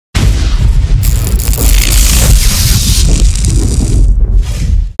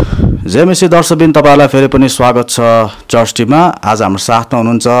जय मसी दर्शकबिन तपाईहरुलाई फेरि पनि स्वागत छ चर्च टिममा। आज हाम्रो साथमा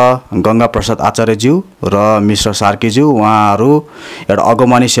हुनुहुन्छ गंगा प्रसाद आचार्यज्यू र मिश्र सार्कीज्यू। उहाँहरू एउटा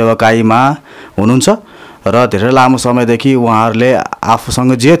अगमनी सेवकाईमा हुनुहुन्छ र धेरै लामो समयदेखि उहाँहरूले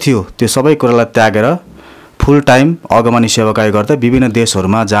आफूसँग जे थियो त्यो सबै कुरालाई त्यागेर फुल टाइम अगमनी सेवकाई गर्दै विभिन्न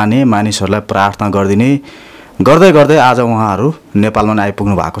देशहरूमा जाने, मानिसहरूलाई प्रार्थना गर्दिने गर्दै गर्दै आज उहाँहरू नेपालमा नै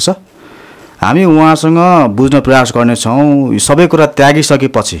आइपुग्नु भएको छ। हामी उहाँसँग बुझ्न प्रयास गर्नेछौँ सबै कुरा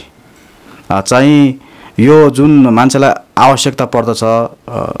त्यागिसकेपछि चाहिँ यो जुन मान्छेलाई आवश्यकता पर्दछ,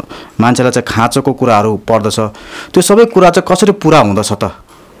 मान्छेलाई चाहिँ खाँचोको कुराहरू पर्दछ, त्यो सबै कुरा चाहिँ कसरी पुरा हुँदछ त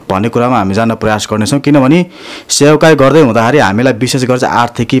भन्ने कुरामा हामी जान्न प्रयास गर्नेछौँ। किनभने सेवकाई गर्दै हुँदाखेरि हामीलाई विशेष गरी चाहिँ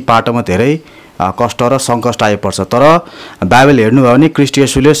आर्थिकी पाटोमा धेरै कष्ट र सङ्कष्ट आइपर्छ। तर बाइबल हेर्नुभयो भने क्रिस्ट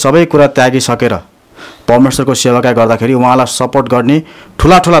येशूले सबै कुरा त्यागिसकेर परमेश्वरको सेवकाई गर्दाखेरि उहाँलाई सपोर्ट गर्ने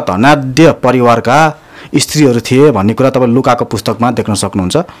ठुला ठुला धनाढ्य परिवारका स्त्रीहरू थिए भन्ने कुरा तपाईँ लुकाको पुस्तकमा देख्न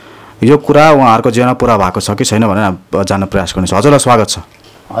सक्नुहुन्छ। यो कुरा उहाँहरूको जीवनमा पुरा भएको छ कि छैन भनेर जान्न प्रयास गर्नेछ। हजुरलाई स्वागत छ।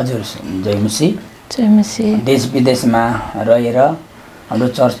 हजुर जय मसी। जय मसी। देश विदेशमा रहेर हाम्रो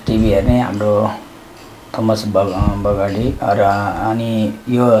चर्च टिभी हेर्ने हाम्रो थोमस बगाडी र अनि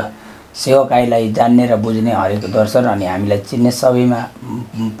यो सेवकाईलाई जान्ने र बुझ्ने हरेक दर्शक अनि हामीलाई चिन्ने सबैमा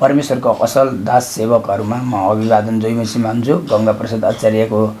परमेश्वरको असल दास सेवकहरूमा म अभिवादन जय मसी मान्छु। गंगा प्रसाद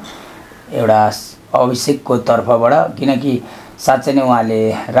आचार्यको एउटा अभिषेकको तर्फबाट, किनकि साँच्चै नै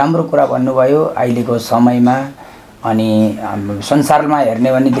उहाँले राम्रो कुरा भन्नुभयो। अहिलेको समयमा अनि संसारमा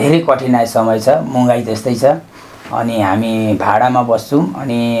हेर्ने भने धेरै कठिनाइ समय छ, महँगाई त्यस्तै छ, अनि हामी भाडामा बस्छौँ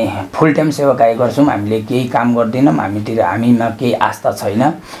अनि फुल टाइम सेवकाई गर्छौँ। हामीले केही काम गर्दैनौँ, हामीमा केही आस्था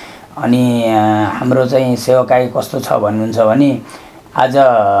छैन। अनि हाम्रो चाहिँ सेवकाई कस्तो छ भन्नुहुन्छ भने आज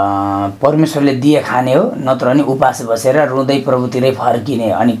परमेश्वरले दिए खाने हो, नत्र भने उपास बसेर रुँदै प्रभुतिरै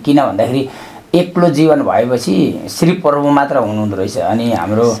फर्किने। अनि किन भन्दाखेरि एक्लो जीवन भएपछि श्री प्रभु मात्र हुनुहुँदो रहेछ। अनि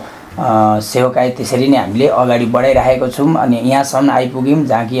हाम्रो सेवकाई त्यसरी नै हामीले अगाडि बढाइरहेको छौँ अनि यहाँसम्म आइपुग्यौँ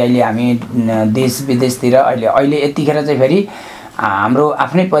जहाँ कि अहिले हामी देश विदेशतिर अहिले यतिखेर चाहिँ फेरि हाम्रो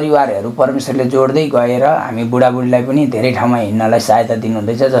आफ्नै परिवारहरू परमेश्वरले जोड्दै गएर हामी बुढाबुढीलाई पनि धेरै ठाउँमा हिँड्नलाई सहायता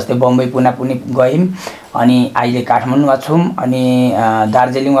दिनुहुँदैछ। जस्तै बम्बई पुना पनि गयौँ अनि अहिले काठमाडौँमा छौँ अनि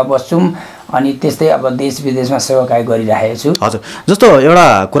दार्जिलिङमा बस्छौँ अनि त्यस्तै अब देश विदेशमा सेवाकाई गरिरहेको छु। हजुर, जस्तो एउटा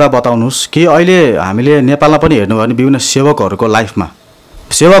कुरा बताउनुहोस् कि अहिले हामीले नेपालमा पनि हेर्नुभयो भने विभिन्न सेवकहरूको लाइफमा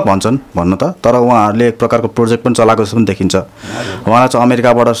सेवक भन्छन् भन्न त, तर उहाँहरूले एक प्रकारको प्रोजेक्ट पनि चलाएको जस्तो पनि देखिन्छ। उहाँलाई चाहिँ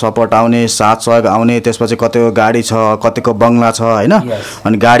अमेरिकाबाट सपोर्ट आउने, साथ सहयोग आउने, त्यसपछि कतिको गाडी छ, कतिको बङ्गला छ होइन,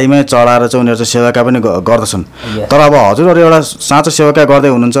 अनि गाडीमै चढाएर चाहिँ उनीहरू चाहिँ सेवाकाई पनि गर्दछन्। तर अब हजुरहरू एउटा साँचो सेवाकाई गर्दै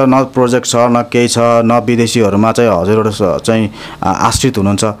हुनुहुन्छ, न प्रोजेक्ट छ न केही छ, न विदेशीहरूमा चाहिँ हजुरहरू चाहिँ आश्रित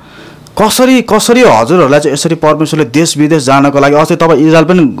हुनुहुन्छ। कसरी हजुरहरूलाई चाहिँ यसरी परमेश्वरले देश विदेश जानको लागि, अस्ति तपाईँ इजरायल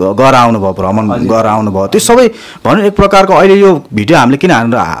पनि गएर आउनुभयो, भ्रमण गरेर आउनुभयो, त्यो सबै भन्नु एक प्रकारको अहिले यो भिडियो हामीले किन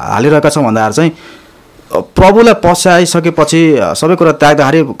हालिरहेका छौँ भन्दाखेरि चाहिँ प्रभुलाई पछ्याइसकेपछि सबै कुरा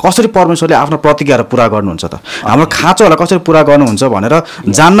त्याग्दाखेरि कसरी परमेश्वरले आफ्नो प्रतिज्ञाहरू पुरा गर्नुहुन्छ त, हाम्रो खाँचोहरूलाई कसरी पुरा गर्नुहुन्छ भनेर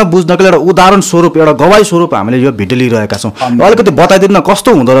जान्न बुझ्नको एउटा उदाहरण स्वरूप, एउटा गवाई स्वरूप हामीले यो भिडियो लिइरहेका छौँ। अलिकति बताइदिनु न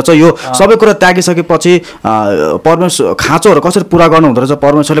कस्तो हुँदो रहेछ यो सबै कुरा त्यागिसकेपछि परमेश्वर खाँचोहरू कसरी पुरा गर्नुहुँदो रहेछ,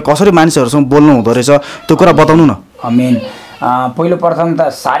 परमेश्वरले कसरी मानिसहरूसँग बोल्नु हुँदो रहेछ, त्यो कुरा बताउनु न। आमेन। पहिलो प्रथम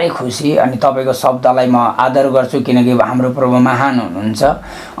त साह्रै खुसी अनि तपाईँको शब्दलाई म आदर गर्छु किनकि हाम्रो प्रभु महान हुनुहुन्छ।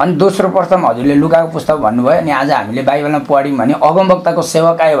 अनि दोस्रो प्रथम हजुरले लुकाको पुस्तक भन्नुभयो अनि आज हामीले बाइबलमा पढ्यौँ भने अगमवक्ताको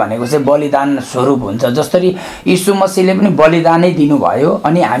सेवकाई भनेको चाहिँ बलिदान स्वरूप हुन्छ। जसरी यीशु मसीहले पनि बलिदानै दिनुभयो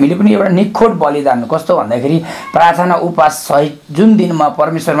अनि हामीले पनि एउटा निखोट बलिदान, कस्तो भन्दाखेरि प्रार्थना उपास सहित जुन दिन म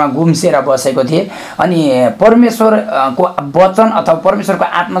परमेश्वरमा गुम्सेर बसेको थिएँ अनि परमेश्वरको वचन अथवा परमेश्वरको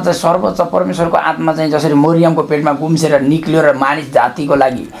आत्मा चाहिँ सर्वोच्च परमेश्वरको आत्मा चाहिँ जसरी मरियमको पेटमा गुम्सेर र मानिस जातिको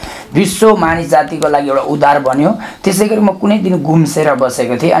लागि, विश्व मानिस जातिको लागि एउटा उद्धार बन्यो, त्यसै गरी म कुनै दिन गुम्सेर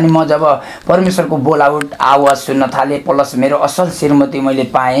बसेको थिएँ। अनि म जब परमेश्वरको बोलावट आवाज सुन्न थालेँ प्लस मेरो असल श्रीमती मैले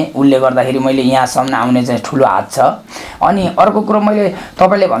पाएँ, उसले गर्दाखेरि मैले यहाँसम्म आउने चाहिँ ठुलो हात छ। अनि अर्को कुरो मैले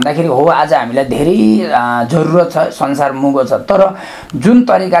तपाईँले भन्दाखेरि हो आज हामीलाई धेरै जरुरत छ, संसार मुगो छ, तर जुन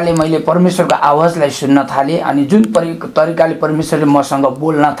तरिकाले मैले परमेश्वरको आवाजलाई सुन्न थालेँ अनि जुन तरिकाले परमेश्वरले मसँग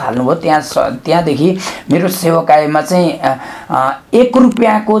बोल्न थाल्नुभयो त्यहाँदेखि मेरो सेवकाईमा चाहिँ 1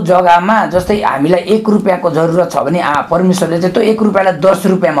 रुपियाँको जग्गामा, जस्तै हामीलाई 1 रुपियाँको जरुरत छ भने परमेश्वरले चाहिँ त्यो 1 रुपियाँलाई 10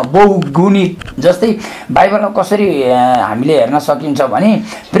 रुपियाँमा बहुगुणित, जस्तै बाइबलमा कसरी हामीले हेर्न सकिन्छ भने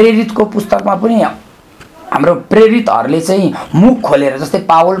प्रेरितको पुस्तकमा पनि हाम्रो प्रेरितहरूले चाहिँ मुख खोलेर, जस्तै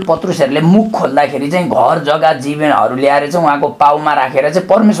पावल पत्रुसहरूले मुख खोल्दाखेरि चाहिँ घर जग्गा जीवनहरू ल्याएर चाहिँ उहाँको पाउमा राखेर चाहिँ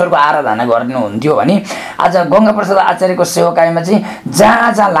परमेश्वरको आराधना गर्नुहुन्थ्यो भने आज गंगा प्रसाद आचार्यको सेवकाईमा चाहिँ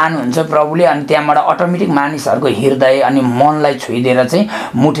जहाँ जहाँ लानुहुन्छ प्रभुले अनि त्यहाँबाट अटोमेटिक मानिसहरूको हृदय अनि मनलाई छुइदिएर चाहिँ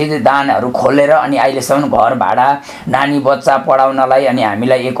मुठी दानहरू खोलेर अनि अहिलेसम्म घर भाडा नानी बच्चा पढाउनलाई अनि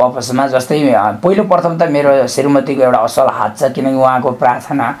हामीलाई एक आपसमा जस्तै पहिलो प्रथम त मेरो श्रीमतीको एउटा असल हात छ, किनकि उहाँको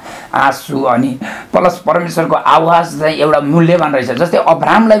प्रार्थना आँसु अनि प्लस परमेश्वरको आवाज चाहिँ एउटा मूल्यवान रहेछ। जस्तै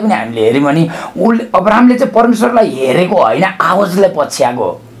अब्राहमलाई पनि हामीले हेऱ्यौँ भने अब्राहमले चाहिँ परमेश्वरलाई हेरेको होइन, आवाजलाई पछ्याएको।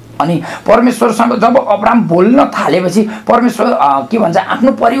 अनि परमेश्वरसँग जब अब्राहम बोल्न थालेपछि परमेश्वर के भन्छ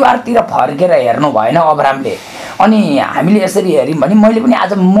आफ्नो परिवारतिर फर्केर हेर्नु भएन अब्राहमले। अनि हामीले यसरी हेऱ्यौँ भने मैले पनि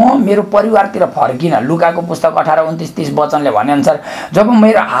आज म मेरो परिवारतिर फर्किन। लुकाको पुस्तक 18:29-30 वचनले भनेअनुसार जब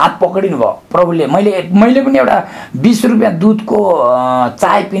मेरो हात पक्रिनु भयो प्रभुले, मैले पनि एउटा 20 रुपियाँ दुधको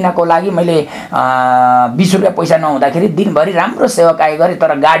चाय पिनको लागि मैले 20 रुपियाँ पैसा नहुँदाखेरि दिनभरि राम्रो सेवाकाई गरेँ,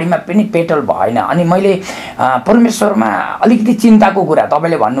 तर गाडीमा पनि पेट्रोल भएन। अनि मैले परमेश्वरमा अलिकति चिन्ताको कुरा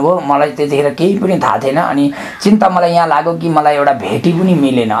तपाईँले भन्नुभयो, मलाई त्यतिखेर केही पनि थाहा थिएन। अनि चिन्ता मलाई यहाँ लाग्यो कि मलाई एउटा भेटी पनि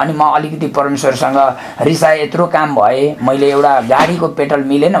मिलेन। अनि म अलिकति परमेश्वरसँग रिसाए, यत्रो काम भए, मैले एउटा गाडीको पेट्रोल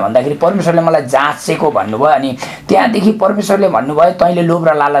मिलेन भन्दाखेरि परमेश्वरले मलाई जाँचेको भन्नुभयो। अनि त्यहाँदेखि परमेश्वरले भन्नुभयो तैँले लोभ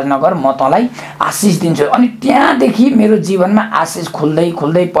र लालच नगर, म तँलाई आशिष दिन्छु। अनि त्यहाँदेखि मेरो जीवनमा आशिष खुल्दै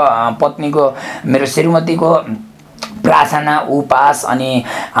खुल्दै पत्नीको मेरो श्रीमतीको प्रार्थना उपास अनि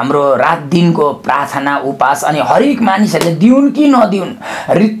हाम्रो रात दिनको प्रार्थना उपास अनि हरेक मानिसहरूले दिउन् कि नदिउन्,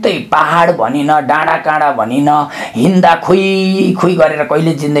 रित्तै पहाड भनिन, डाँडा काँडा भनिन, हिँड्दा खुइ खुइ गरेर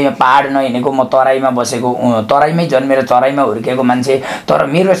कहिले जिन्दगीमा पहाड नहिँडेको, म तराईमा बसेको, तराईमै जन्मेर तराईमा हुर्केको मान्छे। तर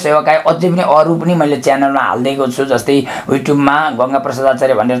मेरो सेवाकाई अझै पनि अरू पनि मैले च्यानलमा हालिदिएको छु, जस्तै युट्युबमा गंगा प्रसाद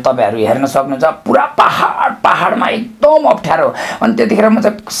आचार्य भनेर तपाईँहरू हेर्न सक्नुहुन्छ। पुरा पहाडमा एकदम अप्ठ्यारो। अनि त्यतिखेर म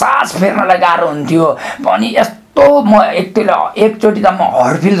चाहिँ सास फेर्नलाई गाह्रो हुन्थ्यो। अनि तो म एकचोटि त म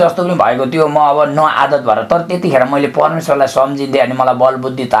हडफिल जस्तो पनि भएको थियो, म अब नआदत भएर। तर त्यतिखेर मैले परमेश्वरलाई सम्झिँदै अनि मलाई बल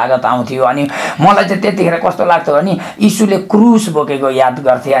बुद्धि तागत आउँथ्यो। अनि मलाई चाहिँ त्यतिखेर कस्तो लाग्थ्यो भने यीशुले क्रुस बोकेको याद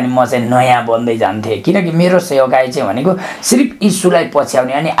गर्थेँ अनि म चाहिँ नयाँ बन्दै जान्थेँ, किनकि मेरो सेवाकाई चाहिँ भनेको सिर्फ यीशुलाई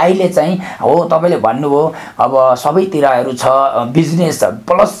पछ्याउने। अनि अहिले चाहिँ हो तपाईँले भन्नुभयो अब सबैतिरहरू छ बिजनेस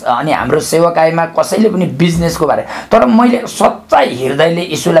प्लस, अनि हाम्रो सेवाकाईमा कसैले पनि बिजनेसको बारे, तर मैले सच्चाइ हृदयले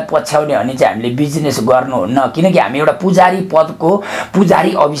यीशुलाई पछ्याउने भने चाहिँ हामीले बिजनेस गर्नुहुन्न, किनकि हामी एउटा पुजारी पदको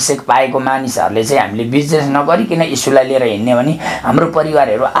पुजारी अभिषेक पाएको मानिसहरूले चाहिँ हामीले बिजनेस नगरिकन यीशुलाई लिएर हिँड्ने भने हाम्रो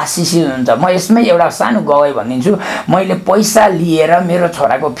परिवारहरू आशिषित हुन्छ। म यसमै एउटा सानो गवाई भनिदिन्छु। मैले पैसा लिएर मेरो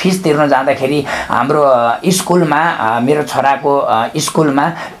छोराको फिस तिर्न जाँदाखेरि हाम्रो स्कुलमा मेरो छोराको स्कुलमा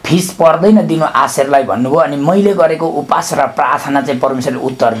फिस पर्दैन दिनु आशेरलाई भन्नुभयो। अनि मैले गरेको उपास र प्रार्थना चाहिँ परमेश्वरले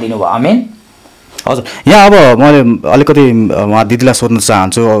उत्तर दिनुभयो। आमेन। हजुर, यहाँ अब मैले अलिकति उहाँ दिदीलाई सोध्न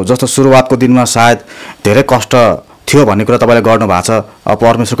चाहन्छु। जस्तो सुरुवातको दिनमा सायद धेरै कष्ट थियो भन्ने कुरा तपाईँले गर्नु भएको छ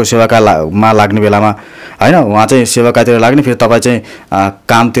परमेश्वरको सेवाकामा लाग्ने बेलामा, होइन? उहाँ चाहिँ सेवाकातिर लाग्ने, फेरि तपाईँ चाहिँ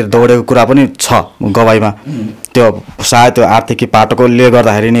कामतिर दौडेको कुरा पनि छ गवाईमा। त्यो सायद त्यो आर्थिक पाटोकोले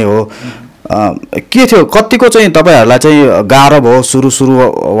गर्दाखेरि नै हो। के थियो, कतिको चाहिँ तपाईँहरूलाई चाहिँ गाह्रो भयो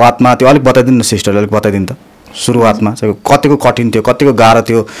सुरुवातमा? त्यो अलिक बताइदिनु न सिस्टरले, अलिक बताइदिनु त। सुरुवातमा चाहिँ कतिको कठिन थियो, कतिको गाह्रो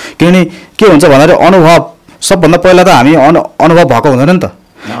थियो? किनभने के हुन्छ भन्दाखेरि अनुभव सबभन्दा पहिला त हामी अनुभव भएको हुँदैन नि त,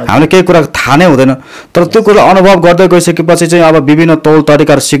 हामीले केही कुरा थाहा नै हुँदैन। तर त्यो कुरा अनुभव गर्दै गइसकेपछि चाहिँ अब विभिन्न तौल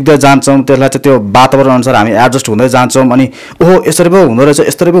तरिकाहरू सिक्दै जान्छौँ, त्यसलाई चाहिँ त्यो वातावरण अनुसार हामी एडजस्ट हुँदै जान्छौँ। अनि ओहो यसरी पो हुँदो रहेछ,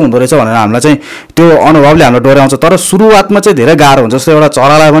 यसरी पो हुँदो रहेछ भनेर हामीलाई चाहिँ त्यो अनुभवले हामीलाई डोर्याउँछ। तर सुरुवातमा चाहिँ धेरै गाह्रो हुन्छ। जस्तो एउटा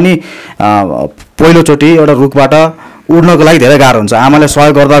चरालाई पनि पहिलोचोटि एउटा रुखबाट उड्नको लागि धेरै गाह्रो हुन्छ, आमाले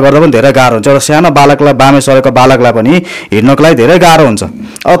सहयोग गर्दा गर्दा पनि धेरै गाह्रो हुन्छ। एउटा सानो बालकलाई, बामे सरेको बालकलाई पनि हिँड्नको लागि धेरै गाह्रो हुन्छ।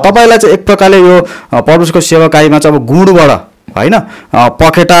 अब तपाईँलाई चाहिँ एक प्रकारले यो परमेश्वरको सेवाकाईमा चाहिँ अब गुणबाट होइन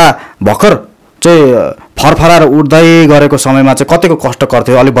पखेटा भर्खर चाहिँ फरफराएर उड्दै गरेको समयमा चाहिँ कतिको कष्टकर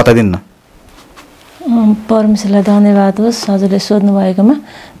थियो, अलिक बताइदिनु न। परमेश्वरलाई धन्यवाद होस्, हजुरले सोध्नु भएकोमा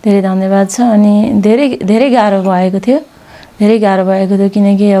धेरै धन्यवाद छ। अनि धेरै गाह्रो भएको थियो,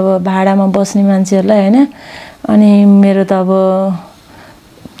 किनकि अब भाडामा बस्ने मान्छेहरूलाई होइन। अनि मेरो त अब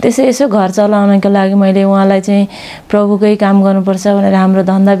त्यसै यसो घर चलाउनको लागि मैले उहाँलाई चाहिँ प्रभुकै काम गर्नुपर्छ भनेर हाम्रो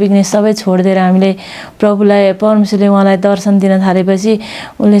धन्दा बिजनेस सबै छोडिदिएर हामीले प्रभुलाई, परमेश्वरले उहाँलाई दर्शन दिन थालेपछि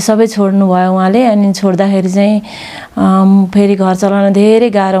उसले सबै छोड्नु भयो उहाँले। अनि छोड्दाखेरि चाहिँ फेरि घर चलाउन धेरै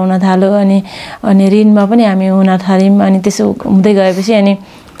गाह्रो हुन थाल्यो। अनि ऋणमा पनि हामी हुन थाल्यौँ। अनि त्यसो हुँदै गएपछि अनि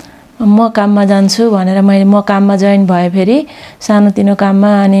म काममा जान्छु भनेर म काममा जोइन भएँ, फेरि सानोतिनो काममा।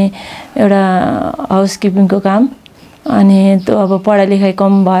 अनि एउटा हाउसकिपिङको काम। अनि त्यो अब पढाइ लेखाइ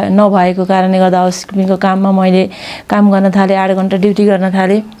कम नभएको कारणले गर्दा हाउसकिपिङको काममा मैले काम गर्न थालेँ, 8 घन्टा ड्युटी गर्न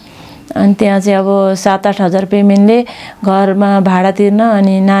थालेँ। अनि त्यहाँ चाहिँ अब 7-8 हजार पेमेन्टले घरमा भाडा तिर्न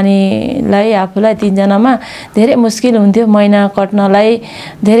अनि नानीलाई आफूलाई 3 जनामा धेरै मुस्किल हुन्थ्यो। महिना कट्नलाई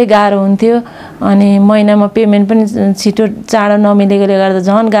धेरै गाह्रो हुन्थ्यो अनि महिनामा पेमेन्ट पनि छिटो चाँडो नमिलेकोले गर्दा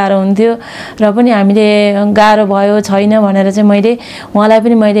झन् गाह्रो हुन्थ्यो। र पनि हामीले गाह्रो भयो छैन भनेर चाहिँ उहाँलाई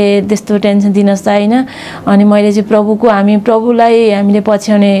पनि मैले त्यस्तो टेन्सन दिन चाहिनँ। अनि मैले चाहिँ प्रभुलाई हामीले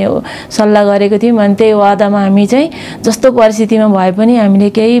पछ्याउने सल्लाह गरेको थियौँ। अनि त्यही वादामा हामी चाहिँ जस्तो परिस्थितिमा भए पनि हामीले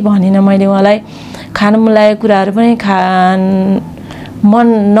केही भनिनँ। मैले उहाँलाई खानु मन लागेको कुराहरू पनि मन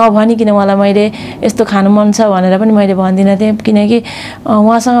नभनिकन उहाँलाई मैले यस्तो खानु मन छ भनेर पनि मैले भन्दिनँ थिएँ, किनकि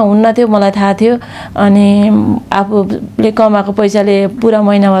उहाँसँग हुन्न थियो, मलाई थाहा थियो। अनि आफूले कमाएको पैसाले पुरा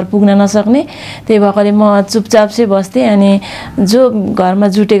महिनाभर पुग्न नसक्ने, त्यही भएकोले म चुपचाप चाहिँ बस्थेँ। अनि जो घरमा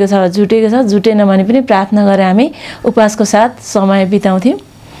जुटेको छ जुटेन भने पनि प्रार्थना गरेर हामी उपवासको साथ समय बिताउँथ्यौँ।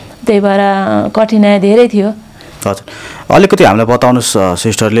 त्यही भएर कठिनाइ धेरै थियो। हजुर, अलिकति हामीलाई बताउनुहोस्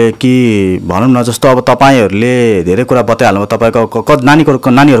सिस्टरले कि भनौँ न, जस्तो अब तपाईँहरूले धेरै कुरा बताइहाल्नु। तपाईँको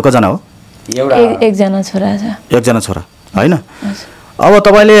नानीहरू कजना हो? एकजना छोरा छ। एकजना छोरा होइन? अब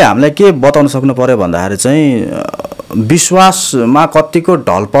तपाईँले हामीलाई के बताउन सक्नु पर्यो भन्दाखेरि चाहिँ विश्वासमा कतिको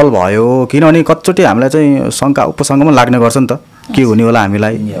ढलपल भयो, किनभने कतिचोटि हामीलाई चाहिँ शङ्का उपशङ्का पनि लाग्ने गर्छ नि त, के हुने होला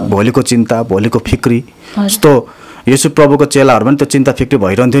हामीलाई, भोलिको चिन्ता, भोलिको फिक्री। जस्तो येशू प्रभुको चेलाहरू पनि त्यो चिन्ता फिक्री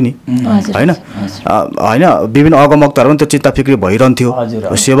भइरहन्थ्यो नि, होइन? विभिन्न अगमवक्ताहरू पनि त्यो चिन्ता फिक्री भइरहन्थ्यो,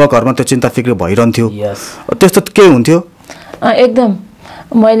 सेवकहरूमा त्यो चिन्ता फिक्री भइरहन्थ्यो। त्यस्तो के हुन्थ्यो? एकदम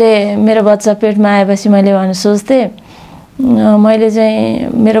मैले मेरो बच्चा पेटमा आएपछि मैले सोच्थेँ मैले चाहिँ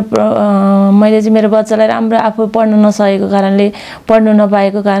मेरो बच्चालाई राम्रो आफू पढ्न नसकेको कारणले, पढ्नु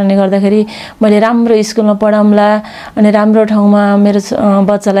नपाएको कारणले गर्दाखेरि मैले राम्रो स्कुलमा पढाउँला अनि राम्रो ठाउँमा मेरो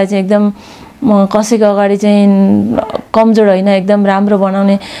बच्चालाई चाहिँ एकदम कसैको अगाडि चाहिँ कमजोर होइन, एकदम राम्रो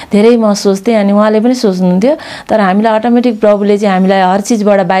बनाउने धेरै म सोच्थेँ। अनि उहाँले पनि सोच्नुहुन्थ्यो। तर हामीलाई अटोमेटिक प्रभुले चाहिँ हामीलाई हर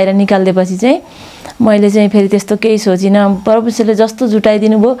चिजबाट बाहिर निकालिदिएपछि चाहिँ मैले चाहिँ फेरि त्यस्तो केही सोचिनँ। प्रभुले जस्तो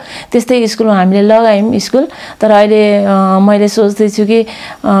जुटाइदिनु भयो त्यस्तै स्कुलमा हामीले लगायौँ स्कुल। तर अहिले मैले सोच्दैछु कि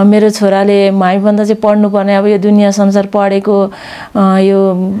मेरो छोराले हामीभन्दा चाहिँ पढ्नुपर्ने, अब यो दुनियाँ संसार पढेको यो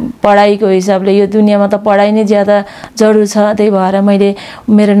पढाइको हिसाबले यो दुनियाँमा त पढाइ नै ज्यादा जरुरी छ। त्यही भएर मैले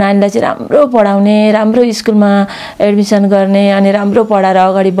मेरो नानीलाई चाहिँ राम्रो पढाउने, राम्रो स्कुलमा एडमिसन गर्ने अनि राम्रो पढाएर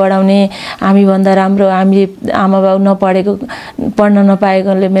अगाडि बढाउने, हामीभन्दा राम्रो हामीले आमा बाउ पढ्न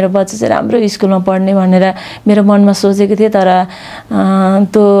नपाएकोले मेरो बच्चा चाहिँ राम्रो स्कुलमा पढ्ने भनेर मेरो मनमा सोचेको थिएँ। तर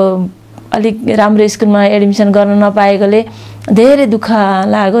त्यो अलिक राम्रो स्कुलमा एडमिसन गर्न नपाएकोले धेरै दुःख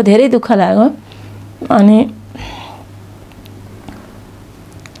लाग्यो। अनि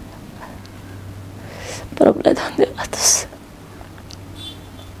प्रभुलाई धन्यवाद।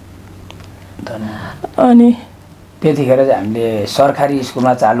 अनि त्यतिखेर चाहिँ हामीले सरकारी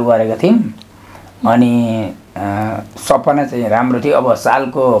स्कुलमा चालु गरेका थियौँ। अनि सपना चाहिँ राम्रो थियो। अब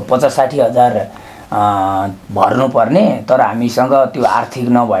सालको 50-60 हजार भर्नुपर्ने, तर हामीसँग त्यो आर्थिक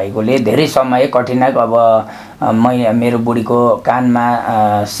नभएकोले धेरै समय कठिनाइ। अब मेरो बुढीको कानमा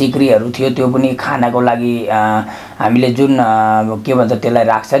सिक्रीहरू थियो, त्यो पनि खानाको लागि हामीले जुन के भन्छ त्यसलाई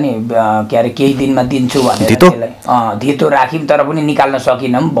राख्छ नि, के अरे केही दिनमा दिन्छु भनेर त्यसलाई धितो राख्यौँ। तर पनि निकाल्न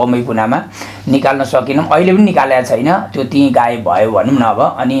सकिनौँ, बम्बई पुनामा निकाल्न सकिनौँ। अहिले पनि निकालेको छैन, त्यो त्यहीँ गायब भयो भनौँ न। अब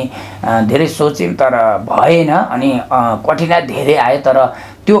अनि धेरै सोच्यौँ तर भएन। अनि कठिनाइ धेरै आयो, तर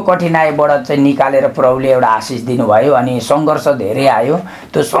त्यो कठिनाइबाट चाहिँ निकालेर प्रभुले एउटा आशिष दिनुभयो। अनि सङ्घर्ष धेरै आयो,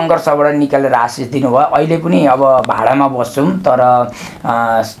 त्यो सङ्घर्षबाट निकालेर आशिष दिनुभयो। अहिले पनि अब भाडामा बस्छौँ, तर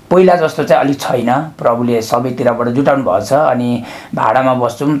पहिला जस्तो चाहिँ अलिक छैन, प्रभुले सबैतिरबाट जुटाउनु भएको छ। अनि भाडामा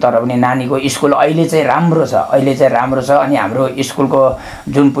बस्छौँ, तर पनि नानीको स्कुल अहिले चाहिँ राम्रो छ। अनि हाम्रो स्कुलको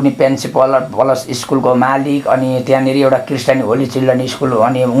जुन पनि प्रिन्सिपल प्लस स्कुलको मालिक अनि त्यहाँनिर एउटा क्रिस्चियन होली चिल्ड्रेन स्कुल,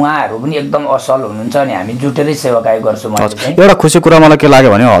 अनि उहाँहरू पनि एकदम असल हुनुहुन्छ। अनि हामी जुटेरै सेवाकाई गर्छौँ। एउटा खुसी कुरा मलाई के लाग्यो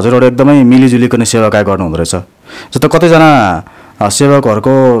भने हजुरहरू एकदमै मिलिजुलिकन सेवाकाई गर्नुहुँदो रहेछ। जस्तो कतिजना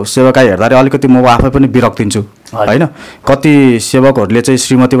सेवकहरूको सेवाकाई हेर्दाखेरि अलिकति म आफै पनि विरक्तिन्छु, होइन? कति सेवकहरूले चाहिँ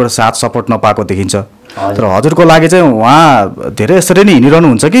श्रीमतीबाट साथ सपोर्ट नपाएको देखिन्छ। तर हजुरको लागि चाहिँ उहाँ धेरै यसरी नै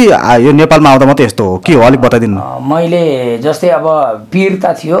हिँडिरहनुहुन्छ कि यो नेपालमा आउँदा मात्रै यस्तो हो कि हो? अलिक बताइदिनु। मैले जस्तै अब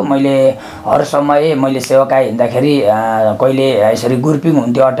पीरता थियो, मैले हर समय मैले सेवाकाई हिँड्दाखेरि कहिले यसरी ग्रुपिङ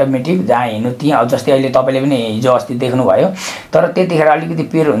हुन्थ्यो अटोमेटिक, जहाँ हिँड्नु त्यहाँ। जस्तै अहिले तपाईँले पनि हिजो अस्ति देख्नुभयो। तर त्यतिखेर अलिकति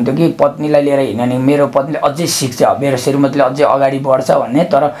पिर हुन्थ्यो कि पत्नीलाई लिएर हिँड्यो भने मेरो पत्नीले अझै सिक्छ, मेरो श्रीमतीले अझै अगाडि बढ्छ भन्ने।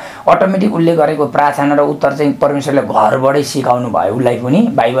 तर अटोमेटिक उसले गरेको प्रार्थना र उत्तर चाहिँ परमेश्वरले घरबाटै सिकाउनु भयो उसलाई पनि,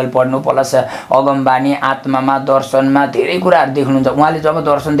 बाइबल पढ्नु प्लस अगमबानी बानी आत्मामा दर्शनमा धेरै कुराहरू देख्नुहुन्छ। उहाँले जब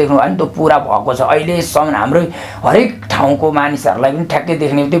दर्शन देख्नुभयो भने त्यो पुरा भएको छ। अहिलेसम्म हाम्रो हरेक ठाउँको मानिसहरूलाई पनि ठ्याक्कै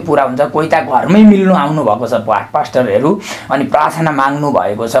देख्ने बित्तिकै पुरा हुन्छ। कोही त घरमै मिल्नु आउनुभएको छ पास्टरहरू, अनि प्रार्थना माग्नु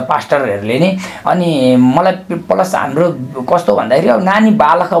भएको छ पास्टरहरूले नै। अनि मलाई प्लस हाम्रो कस्तो भन्दाखेरि अब नानी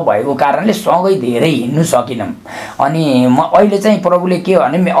बालक भएको कारणले सँगै धेरै हिँड्नु सकिनौँ। अनि अहिले चाहिँ प्रभुले के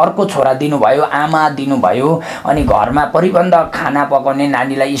भने अर्को छोरा दिनुभयो, आमा दिनुभयो, अनि घरमा परिबन्ध खाना पकाउने,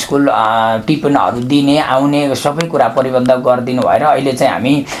 नानीलाई स्कुल टिफिनहरू दिने आउने सबै कुरा परिबन्ध गरिदिनु भएर अहिले चाहिँ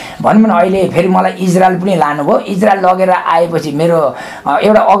हामी भनौँ न अहिले फेरि मलाई इजरायल पनि लानुभयो। इजरायल लगेर आएपछि मेरो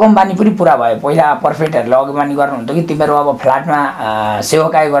एउटा अगमबानी पनि पुरा भयो। पहिला पर्फेक्टहरूले अगमबानी गर्नुहुन्थ्यो कि तिमीहरू अब फ्ल्याटमा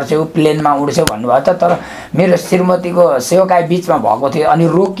सेवाकाई गर्छौ, प्लेनमा उड्छौ भन्नुभयो त, तर मेरो श्रीमतीको सेवाकाई बिचमा भएको थियो अनि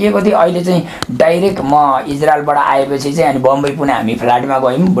रोकिएको थियो। अहिले चाहिँ डाइरेक्ट म इजरायलबाट आएपछि चाहिँ अनि बम्बई पुनः हामी फ्ल्याटमा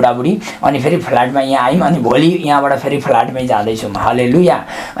गयौँ बुढाबुढी, अनि फेरि फ्ल्याटमा यहाँ आयौँ, अनि भोलि यहाँबाट फेरि फ्ल्याटमै जाँदैछौँ। हालेलुया।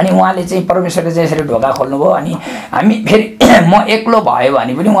 अनि उहाँले चाहिँ परमेश्वरले चाहिँ यसरी ढोका खोल्नुभयो। अनि हामी फेरि म एक्लो भयो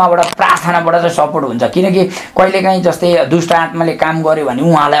भने पनि उहाँबाट प्रार्थनाबाट चाहिँ सपोर्ट हुन्छ। किनकि कहिलेकाहीँ जस्तै दुष्ट आत्माले काम गर्यो भने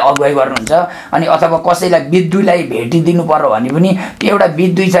उहाँलाई अगुवाई गर्नुहुन्छ, अनि अथवा कसैलाई विद्युलाई भेटिदिनु पर्यो भने पनि त्यो एउटा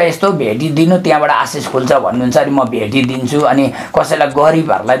विद्युत छ यस्तो भेटिदिनु, त्यहाँबाट आशिष खुल्छ भन्नुहुन्छ। अनि म भेटिदिन्छु, अनि कसैलाई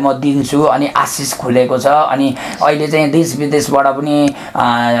गरिबहरूलाई म दिन्छु, अनि आशिष खुलेको छ। अनि अहिले चाहिँ देश विदेशबाट पनि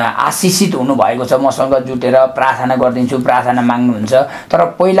आशिषित हुनुभएको छ। मसँग जुटेर प्रार्थना गरिदिन्छु, प्रार्थना माग्नुहुन्छ। तर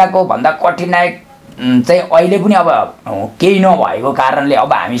पहिलाको भन्दा कठिनाइ चाहिँ अहिले पनि अब केही नभएको कारणले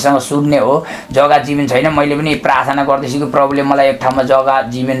अब हामीसँग सुन्ने हो, जग्गा जीवन छैन। मैले पनि प्रार्थना गर्दैछु कि प्रभुले मलाई एक ठाउँमा जग्गा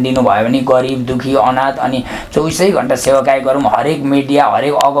जीवन दिनुभयो भने गरिब दुखी अनाथ अनि 24 घण्टा सेवाकाई गरौँ, हरेक मिडिया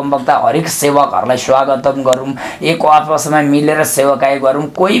हरेक अगमवक्ता हरेक सेवकहरूलाई स्वागतम गरौँ, एक आपसमा मिलेर सेवाकाई गरौँ,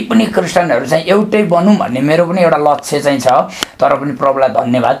 कोही पनि क्रिस्चियनहरू चाहिँ एउटै बनौँ भन्ने मेरो पनि एउटा लक्ष्य चाहिँ छ। तर पनि प्रभुलाई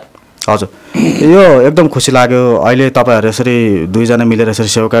धन्यवाद। हजुर, यो एकदम खुसी लाग्यो। अहिले तपाईँहरू यसरी दुईजना मिलेर यसरी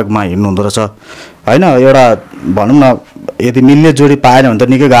सेवाकाईमा हिँड्नु हुँदो रहेछ होइन। एउटा भनौँ न यदि मिल्ने जोडी पाएन भने त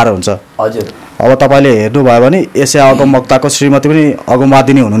निकै गाह्रो हुन्छ। हजुर, अब तपाईँले हेर्नुभयो भने यसै अगमवक्ताको श्रीमती पनि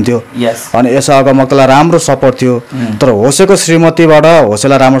अगमवादिनी हुनुहुन्थ्यो, अनि यसै अगमवक्तालाई राम्रो सपोर्ट थियो। तर होसेको श्रीमतीबाट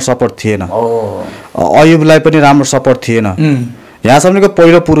होसेलाई राम्रो सपोर्ट थिएन, अयुबलाई पनि राम्रो सपोर्ट थिएन, यहाँसम्मको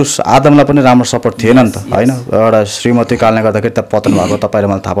पहिलो पुरुष आदमलाई पनि राम्रो सपोर्ट थिएन नि त होइन। एउटा श्रीमती कारणले गर्दाखेरि त पतन भएको तपाईँले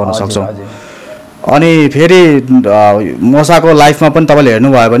मलाई थाहा पाउन सक्छौँ। अनि फेरि मोसाको लाइफमा पनि तपाईँले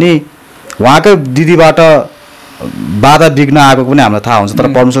हेर्नुभयो भने उहाँकै दिदीबाट बाधा विघ्न आएको पनि हामीलाई थाहा हुन्छ। तर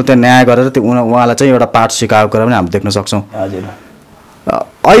परमेश्वरले त्यहाँ न्याय गरेर त्यो उहाँलाई चाहिँ एउटा पाठ सिकाएको कुरा पनि हामी देख्न सक्छौँ।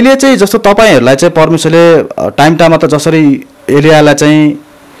 अहिले चाहिँ जस्तो तपाईँहरूलाई चाहिँ परमेश्वरले टाइम टाइममा त जसरी एलियालाई चाहिँ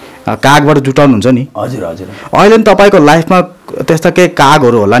कागबाट जुटाउनुहुन्छ नि, हजुर हजुर, अहिले नि तपाईँको लाइफमा त्यस्ता केही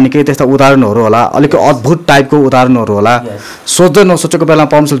कागहरू होला नि, केही त्यस्ता उदाहरणहरू होला, अलिक अद्भुत टाइपको उदाहरणहरू होला, सोच्दै नसोचेको बेलामा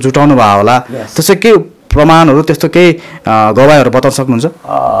परमेश्वर जुटाउनु भयो होला, त्यस्तो केही प्रमाणहरू त्यस्तो केही गवाईहरू बताउन सक्नुहुन्छ?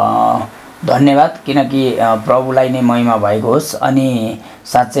 धन्यवाद, किनकि प्रभुलाई नै महिमा भएको होस्। अनि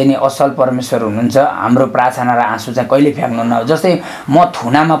साँच्चै नै असल परमेश्वर हुनुहुन्छ। हाम्रो प्रार्थना र आँसु चाहिँ कहिले फ्याँक्नुहुन्न। जस्तै म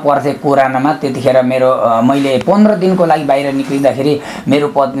थुनामा पर्थेँ कोरोनामा, त्यतिखेर मैले 15 दिनको लागि बाहिर निक्लिँदाखेरि मेरो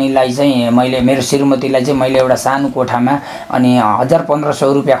पत्नीलाई चाहिँ मेरो श्रीमतीलाई चाहिँ मैले एउटा सानो कोठामा अनि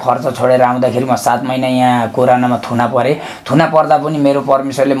 1500 रुपियाँ खर्च छोडेर आउँदाखेरि म 7 महिना यहाँ कोरोनामा थुना परेँ। थुना पर्दा पनि मेरो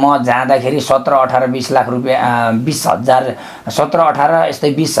परमेश्वरले म जाँदाखेरि 17-18-20 लाख रुपियाँ 20,000 17-18 यस्तै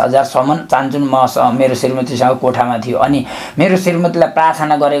 20,000सम्म चान्चुन म मेरो श्रीमतीसँग कोठामा थियो। अनि मेरो श्रीमतीलाई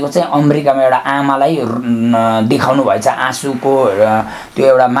प्रार्थना गरेको चाहिँ अमेरिकामा एउटा आमालाई देखाउनु भएछ आँसुको त्यो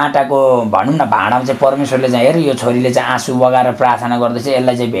एउटा माटाको भनौँ न भाँडामा चाहिँ परमेश्वरले चाहिँ हेर यो छोरीले चाहिँ आँसु बगाएर प्रार्थना गर्दैछ,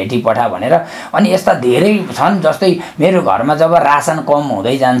 यसलाई चाहिँ भेटी पठा भनेर। अनि यस्ता धेरै छन्। जस्तै मेरो घरमा जब रासन कम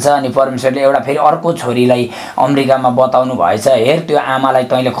हुँदै जान्छ अनि परमेश्वरले एउटा फेरि अर्को छोरीलाई अमेरिकामा बताउनु भएछ, हेर त्यो आमालाई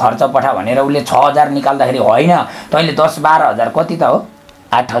तैँले खर्च पठा भनेर। उसले 6,000 निकाल्दाखेरि होइन तैँले 10-12 हजार कति त हो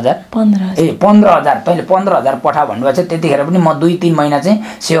 8,000 15,000 तैँले 15,000 पठा भन्नुभएको छ। त्यतिखेर पनि म 2-3 महिना चाहिँ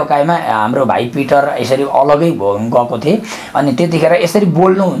सेवाकाईमा हाम्रो भाइ पिटर यसरी अलगै गएको थिएँ। अनि त्यतिखेर यसरी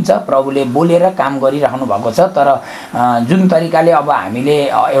बोल्नुहुन्छ, प्रभुले बोलेर काम गरिराख्नु भएको छ। तर जुन तरिकाले अब हामीले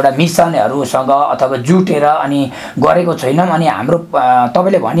एउटा मिसनहरूसँग अथवा जुटेर अनि गरेको छैनौँ। अनि हाम्रो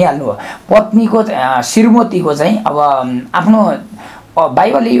तपाईँले भनिहाल्नु भयो पत्नीको श्रीमतीको चाहिँ अब आफ्नो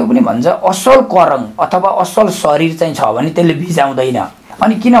बाइबलले यो पनि भन्छ असल करङ अथवा असल शरीर चाहिँ छ भने त्यसले बिजाउँदैन।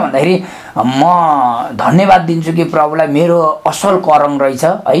 अनि किन भन्दाखेरि म धन्यवाद दिन्छु कि प्रभुलाई मेरो असल करङ रहेछ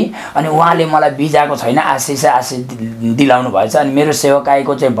है। अनि उहाँले मलाई बिजाएको छैन, आशिष दिलाउनु भएछ। अनि मेरो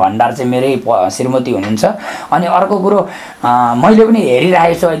सेवाकाईको चाहिँ भण्डार चाहिँ मेरै श्रीमती हुनुहुन्छ। अनि अर्को कुरो मैले पनि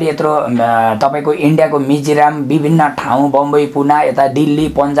हेरिरहेको छु अहिले यत्रो तपाईँको इन्डियाको मिजोराम विभिन्न ठाउँ बम्बई पुना यता दिल्ली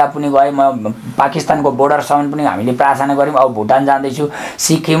पन्जाब पनि गएँ। म पाकिस्तानको बोर्डरसम्म पनि हामीले प्रार्थना गऱ्यौँ। अब भुटान जाँदैछु,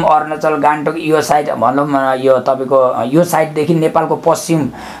 सिक्किम अरुणाचल गान्तोक यो साइड भनौँ यो तपाईँको यो साइडदेखि नेपालको पश्चिम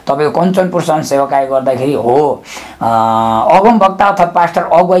तपाईँको कञ्चनपुरसम्म सेवाकाय गर्दाखेरि हो अगमवक्ता अथवा पास्टर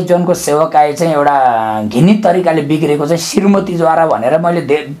अगुवाई जोनको सेवाकाय चाहिँ एउटा घिनित तरिकाले बिग्रेको चाहिँ श्रीमतीद्वारा भनेर मैले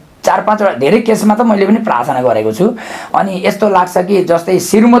 4-5 धेरै केसमा त मैले पनि प्रार्थना गरेको छु। अनि यस्तो लाग्छ कि जस्तै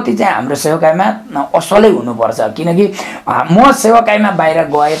श्रीमती चाहिँ हाम्रो सेवाकायमा असलै हुनुपर्छ, किनकि म सेवाकायमा बाहिर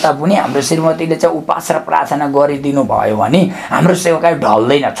गए तापनि हाम्रो श्रीमतीले चाहिँ उपास र प्रार्थना गरिदिनु भयो भने हाम्रो सेवाकाय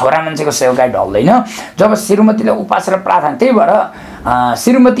ढल्दैन, छोरा मान्छेको सेवाकाय ढल्दैन जब श्रीमतीले उपास र प्रार्थना। त्यही भएर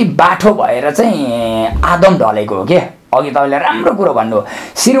श्रीमती बाठो भएर चाहिँ आदम ढलेको हो के। अघि तपाईँले राम्रो कुरो भन्नुभयो,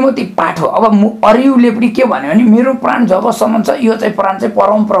 श्रीमती पाठो। अब अरूले पनि के भन्यो भने मेरो प्राण जबसम्म छ यो चाहिँ प्राण चाहिँ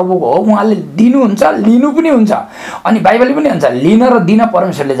परम प्रभुको हो, उहाँले दिनुहुन्छ लिनु पनि हुन्छ, अनि बाइबलले पनि हुन्छ लिन र दिन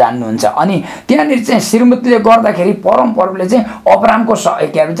परमेश्वरले जान्नुहुन्छ। अनि त्यहाँनिर चाहिँ श्रीमतीले गर्दाखेरि परम प्रभुले चाहिँ अब्रामको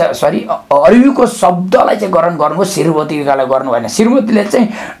अरूको शब्दलाई चाहिँ ग्रहण गर्नुभयो, श्रीमतीलाई गर्नु भएन। श्रीमतीले चाहिँ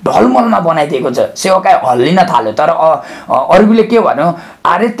ढलमलमा बनाइदिएको छ, सेवाकाय हल्लिन थाल्यो। तर अरूले के भन्यो,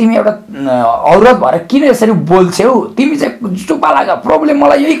 अरे तिमी एउटा औरत भएर किन यसरी बोल्छौ, तिमी चाहिँ चुपा लाग, प्रभुले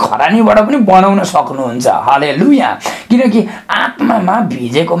मलाई यही खरानीबाट पनि बनाउन सक्नुहुन्छ। हालेलुया। किनकि आत्मामा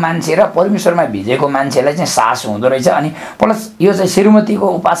भिजेको मान्छे र परमेश्वरमा भिजेको मान्छेलाई चाहिँ सास हुँदो रहेछ। अनि प्लस यो चाहिँ श्रीमतीको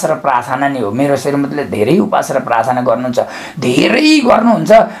उपास र प्रार्थना नै हो। मेरो श्रीमतीले धेरै उपास र प्रार्थना गर्नुहुन्छ, धेरै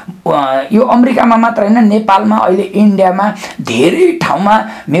गर्नुहुन्छ। यो अमेरिकामा मात्र होइन, नेपालमा, अहिले इन्डियामा धेरै ठाउँमा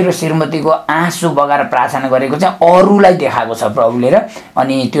मेरो श्रीमतीको आँसु बगाएर प्रार्थना गरेको चाहिँ अरूलाई देखाएको छ प्रभुले। र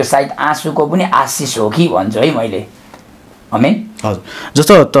अनि त्यो सायद आँसुको पनि आशिष हो कि भन्छु है मैले। आमेन। हजुर,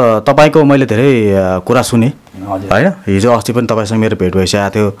 जस्तो तपाईँको मैले धेरै कुरा सुने होइन, हिजो अस्ति पनि तपाईँसँग मेरो भेट भइसकेको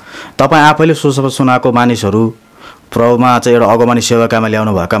थियो। तपाईँ आफैले सुनाएको मानिसहरू, प्रभुमा चाहिँ एउटा अगमनी सेवाकामा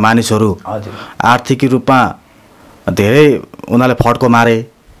ल्याउनु भएका मानिसहरू आर्थिक रूपमा धेरै उनीहरूले फड्को मारे,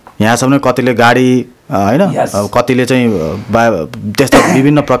 यहाँसम्म कतिले गाडी होइन, कतिले चाहिँ त्यस्ता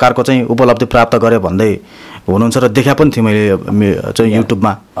विभिन्न प्रकारको चाहिँ उपलब्धि प्राप्त गरे भन्दै हुनुहुन्छ र देखा पनि थिएँ मैले चाहिँ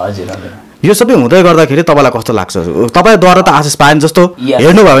युट्युबमा। यो सबै हुँदै गर्दाखेरि तपाईँलाई कस्तो लाग्छ? तपाईँद्वारा त आशिष पाएन जस्तो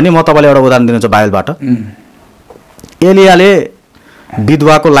हेर्नुभयो भने म तपाईँलाई एउटा उदाहरण दिन्छु बाइबलबाट। एलियाले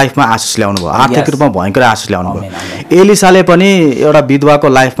विधवाको लाइफमा आशिष ल्याउनु भयो, आर्थिक रूपमा भयङ्कर आशिष ल्याउनु भयो। एलिसाले पनि एउटा विधवाको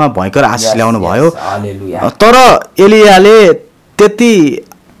लाइफमा भयङ्कर आशिष ल्याउनु भयो। तर एलियाले त्यति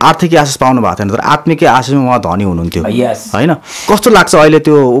आर्थिक आशिष पाउनु भएको थिएन, तर आत्मिक आशिषमा उहाँ धनी हुनुहुन्थ्यो होइन। कस्तो लाग्छ अहिले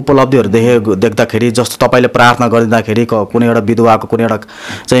त्यो उपलब्धिहरू देख्दाखेरि? जस्तो तपाईँले प्रार्थना गरिदिँदाखेरि कुनै एउटा विधवाको, कुनै एउटा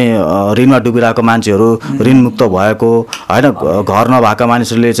चाहिँ ऋणमा डुबिरहेको मान्छेहरू ऋणमुक्त भएको होइन, घर नभएका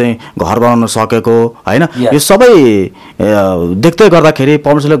मानिसहरूले चाहिँ घर बनाउन सकेको होइन, यो सबै देख्दै गर्दाखेरि,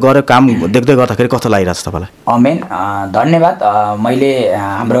 परमेश्वरले गरेको काम देख्दै गर्दाखेरि कस्तो लागिरहेको छ तपाईँलाई? आमेन, धन्यवाद। मैले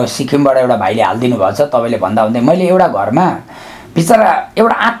हाम्रो सिक्किमबाट एउटा भाइले हालिदिनु भएको छ, तपाईँले भन्दा भन्दै मैले एउटा घरमा बिचरा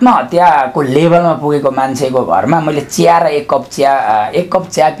एउटा आत्महत्याको लेभलमा पुगेको मान्छेको घरमा मैले चिया र एक कप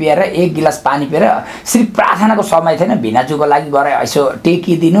चिया पिएर 1 गिलास पानी पिएर सिर्फ प्रार्थनाको समय थिएन, भिनाजुको लागि गएर यसो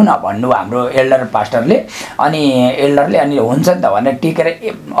टेकिदिनु न भन्नुभयो हाम्रो एल्डर पास्टरले। अनि एल्डरले अनि हुन्छ नि त भनेर टेकेर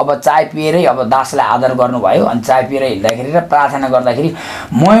अब चाय पिएरै अब दासलाई आदर गर्नुभयो। अनि चाय पिएर हिँड्दाखेरि र प्रार्थना गर्दाखेरि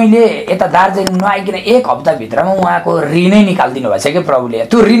मैले यता दार्जिलिङ नआइकन 1 हप्ताभित्रमा उहाँको ऋणै निकालिदिनु भएछ कि प्रभुले।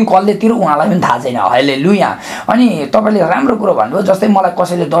 त्यो ऋण कसले तिर्यो उहाँलाई पनि थाहा छैन। हालेलुया। अनि तपाईँले राम्रो कुरो भन्नुभयो, जस्तै मलाई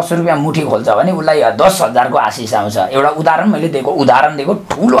कसैले 10 रुपियाँ मुठी खोल्छ भने उसलाई 10,000 को आशिष आउँछ। एउटा उदाहरण मैले उदाहरण दिएको,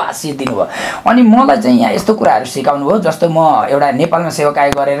 ठुलो आशिष दिनुभयो। अनि मलाई चाहिँ यहाँ यस्तो कुराहरू सिकाउनु भयो, जस्तो म एउटा नेपालमा सेवाकाय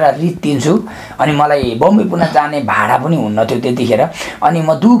गरेर रित दिन्छु, अनि मलाई बम्बई पुनः जाने भाडा पनि हुन्न थियो त्यतिखेर। अनि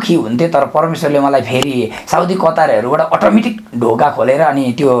म दुखी हुन्थेँ, तर परमेश्वरले मलाई फेरि साउदी कतारहरूबाट अटोमेटिक ढोका खोलेर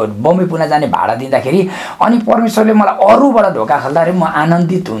अनि त्यो बम्बई पुनः जाने भाडा दिँदाखेरि अनि परमेश्वरले मलाई अरूबाट ढोका खोल्दाखेरि म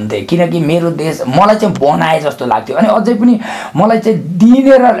आनन्दित हुन्थेँ, किनकि मेरो देश मलाई चाहिँ बनाए जस्तो लाग्थ्यो। अनि अझै पनि मलाई चाहिँ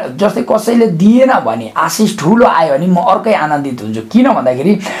दिने र जस्तै कसैले दिएन भने आशिष ठुलो आयो भने म अर्कै आनन्दित हुन्छु। किन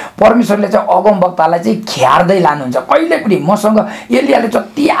भन्दाखेरि परमेश्वरले चाहिँ अगमवक्तालाई चाहिँ ख्यार्दै लानुहुन्छ। कहिले पनि मसँग एलियाले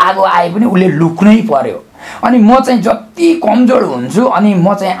जति आगो आए पनि उसले लुक्नै पर्यो। अनि म चाहिँ जति कमजोर हुन्छु अनि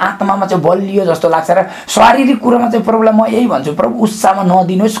म चाहिँ आत्मामा चाहिँ बलियो जस्तो लाग्छ र शारीरिक कुरामा चाहिँ प्रभुलाई म यही भन्छु, प्रभु उत्साहमा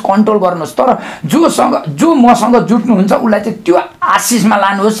नदिनुहोस्, कन्ट्रोल गर्नुहोस्, तर जो मसँग जुट्नुहुन्छ उसलाई चाहिँ त्यो आशिषमा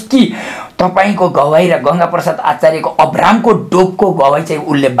लानुहोस् कि तपाईँको गवाई र गंगा प्रसाद आचार्यको अब्रामको डोबको गवाई चाहिँ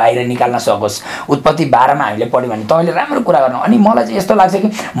उसले बाहिर निकाल्न सकोस्। उत्पत्ति 12 मा हामीले पढ्यौँ भने तपाईँले राम्रो कुरा गर्नु। अनि मलाई चाहिँ यस्तो लाग्छ कि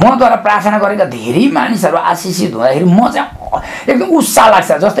मद्वारा प्रार्थना गरेका धेरै मानिसहरू आशिषित हुँदाखेरि म चाहिँ एकदम उत्साह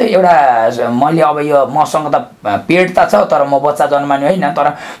लाग्छ। जस्तै एउटा मैले अब यो मसँग त पेट त छ तर म बच्चा जन्माउने होइन, तर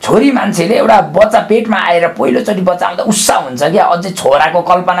छोरी मान्छेले एउटा बच्चा पेटमा आएर पहिलोचोटि बच्चा आउँदा उत्साह हुन्छ क्या। अझै छोराको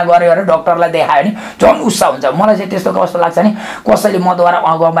कल्पना गऱ्यो भने डक्टरलाई देखायो भने झन् उत्साह हुन्छ। मलाई चाहिँ त्यस्तो कस्तो लाग्छ नि, कसैले मद्वारा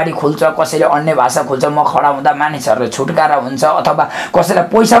अगाडि खुल्छ, कसैले अन्य भाषा खोज्छ, म खडा हुँदा मानिसहरूले छुटकारा हुन्छ, अथवा कसैलाई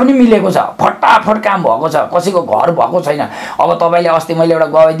पैसा पनि मिलेको छ, फटाफट काम भएको छ, कसैको घर भएको छैन। अब तपाईँले अस्ति मैले एउटा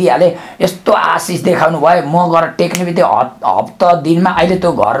गवाई दिइहालेँ, यस्तो आशिष देखाउनु भयो, म गएर टेक्ने बित्तिकै हप्ता दिनमा अहिले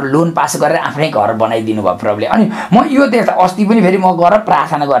त्यो घर लोन पास गरेर आफ्नै घर बनाइदिनु भयो प्रभुले। अनि म यो देख्दा अस्ति पनि फेरि म गएर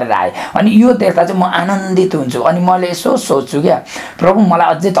प्रार्थना गरेर आएँ, अनि यो देख्दा चाहिँ म आनन्दित हुन्छु। अनि मैले यसो सोच्छु क्या, प्रभु मलाई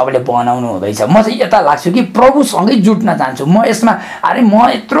अझै तपाईँले बनाउनु हुँदैछ। म चाहिँ यता लाग्छु कि प्रभुसँगै जुट्न चाहन्छु म यसमा। अरे म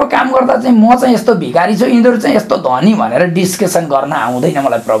यत्रो काम गर्दा चाहिँ म चाहिँ यस्तो भिखारी छु, यिनीहरू चाहिँ यस्तो धनी भनेर डिस्कसन गर्न आउँदैन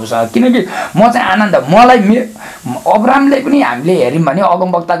मलाई प्रभुसँग, किनकि म चाहिँ आनन्द। मलाई अब्रामले पनि हामीले हेऱ्यौँ भने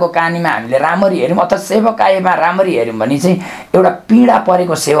अगमवक्ताको कहानीमा हामीले राम्ररी हेऱ्यौँ, अथवा सेवकाईमा राम्ररी हेऱ्यौँ भने चाहिँ एउटा पीडा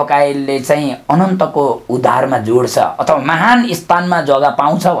परेको सेवकाईले चाहिँ अनन्तको उद्धारमा जोड्छ अथवा महान स्थानमा जग्गा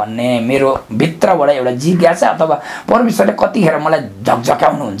पाउँछ भन्ने मेरो भित्रबाट एउटा जिज्ञासा, अथवा परमेश्वरले कतिखेर मलाई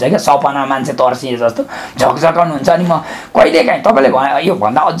झकझकाउनुहुन्छ क्या, सपना मान्छे तर्सिए जस्तो झकझकाउनुहुन्छ। अनि म कहिलेकाहीँ तपाईँले यो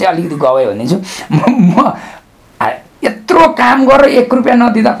भन्दा अझै अलिकति गवाई भनिदिन्छु, म यत्रो काम गरेर 1 रुपियाँ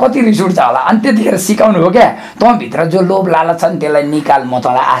नदिँदा कति रिस उठ्छ होला। अनि त्यतिखेर सिकाउनु हो क्या, तँभित्र जो लोभ लालच छ नि त्यसलाई निकाल, म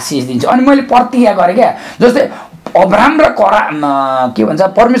तँलाई आशिष दिन्छु। अनि मैले प्रतिज्ञा गरेँ क्या, जस्तै अब्राम र के भन्छ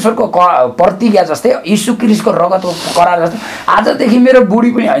परमेश्वरको प्रतिज्ञा जस्तै यीशु क्रिस्टको रगतको करार जस्तै आजदेखि मेरो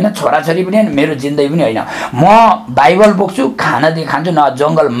बुढी पनि होइन, छोराछोरी पनि होइन, मेरो जिन्दगी पनि होइन, म बाइबल बोक्छु, खाना खान्छु, न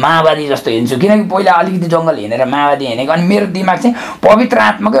जङ्गल माओवादी जस्तो हिँड्छु। किनकि पहिला अलिकति जङ्गल हिँडेर माओवादी हिँडेको, अनि मेरो दिमाग चाहिँ पवित्र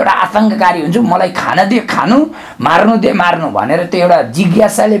आत्माको एउटा आतङ्ककारी हुन्छु। मलाई खाना दिए खानु, मार्नु दिए मार्नु भनेर त्यो एउटा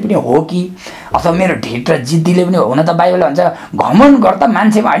जिज्ञासाले पनि हो कि अथवा मेरो ढिट र जिद्दीले पनि हो। हुन त बाइबल भन्छ घमण्ड गर्दा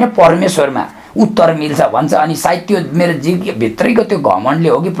मान्छेमा होइन परमेश्वरमा उत्तर मिल्छ भन्छ। अनि सायद त्यो मेरो भित्रैको त्यो घमण्डले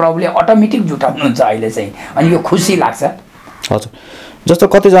हो कि प्रभुले अटोमेटिक जुटाउनुहुन्छ अहिले चाहिँ, अनि यो खुसी लाग्छ। हजुर, जस्तो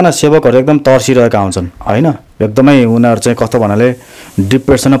कतिजना सेवकहरू एकदम तर्सिरहेका हुन्छन् होइन, एकदमै उनीहरू चाहिँ कस्तो भन्नाले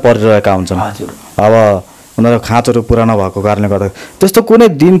डिप्रेसनमा परिरहेका हुन्छन्। हजुर, अब उनीहरू खाँचोहरू पुरा नभएको कारणले गर्दा त्यस्तो कुनै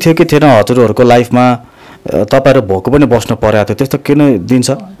दिन थियो कि थिएन हजुरहरूको लाइफमा तपाईँहरू भोको पनि बस्नु परेको थियो, त्यस्तो किन दिन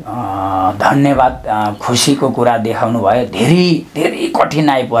छ? धन्यवाद, खुसीको कुरा देखाउनु भयो। धेरै धेरै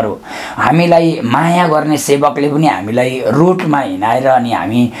कठिनाइ पर्यो, हामीलाई माया गर्ने सेवकले पनि हामीलाई रोडमा हिँडाएर अनि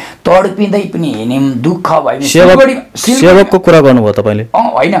हामी तडपिँदै पनि हिँड्यौँ, दुःख भयो। सेवकको कुरा गर्नुभयो तपाईँले?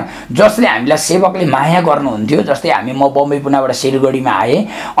 होइन, जसले हामीलाई सेवकले माया गर्नुहुन्थ्यो, जस्तै हामी म बम्बई पुनाबाट सिलगढीमा आएँ,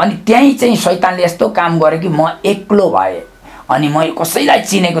 अनि त्यहीँ चाहिँ शैतानले यस्तो काम गरेँ कि म एक्लो भएँ, अनि मैले कसैलाई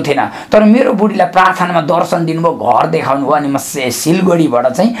चिनेको थिएन। तर मेरो बुढीलाई प्रार्थनामा दर्शन दिनुभयो, घर देखाउनु भयो, अनि म सिलगढीबाट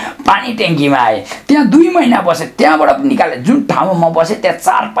चाहिँ पानी ट्याङ्कीमा आएँ। त्यहाँ 2 महिना बसेँ, त्यहाँबाट पनि निकालेँ। जुन ठाउँमा म बसेँ त्यहाँ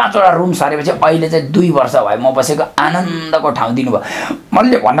 4-5वटा रुम सरेपछि अहिले चाहिँ 2 वर्ष भयो म बसेको, आनन्दको ठाउँ दिनुभयो।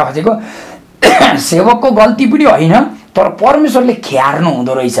 मैले भन्न खोजेको सेवकको गल्ती पनि होइन, तर परमेश्वरले ख्यार्नु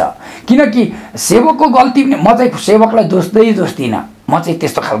हुँदो रहेछ। किनकि सेवकको गल्ती पनि, म चाहिँ सेवकलाई दोष दिनँ, म चाहिँ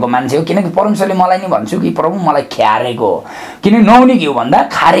त्यस्तो खालको मान्छे हो। किनकि परमेश्वरले मलाई नि भन्छु कि प्रभु मलाई ख्यारेको हो, किन नुहाउने घिउ भन्दा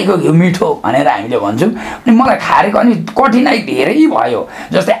खारेको घिउ मिठो भनेर हामीले भन्छौँ। अनि मलाई खारेको, अनि कठिनाइ धेरै भयो,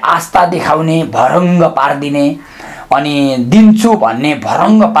 जस्तै आस्था देखाउने, भरङ्ग पारिदिने, अनि दिन्छु भन्ने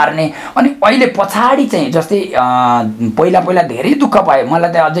भरङ्ग पार्ने। अनि अहिले पछाडि चाहिँ जस्तै पहिला धेरै दुःख पाएँ।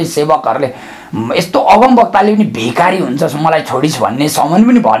 मलाई त अझै सेवकहरूले यस्तो अगमवक्ताले पनि भिखारी हुन्छ मलाई छोडिस् भन्ने सम्म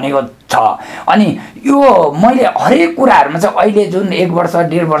पनि भनेको छ। अनि यो मैले हरेक कुराहरूमा चाहिँ अहिले जुन 1 वर्ष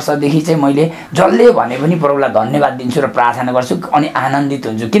 1.5 वर्षदेखि चाहिँ मैले जसले भने पनि प्रभुलाई धन्यवाद दिन्छु र प्रार्थना गर्छु, अनि आनन्दित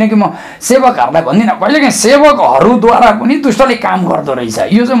हुन्छु। किनकि म सेवकहरूलाई भन्दिनँ, कहिलेकाहीँ सेवकहरूद्वारा पनि दुष्टले काम गर्दो रहेछ।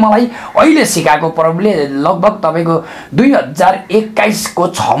 यो चाहिँ मलाई अहिले सिकाएको प्रभुले लगभग तपाईँको 2021 को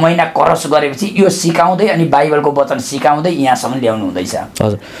 6 महिना क्रस गरेपछि यो सिकाउँदै अनि बाइबलको वचन सिकाउँदै यहाँसम्म ल्याउनु हुँदैछ।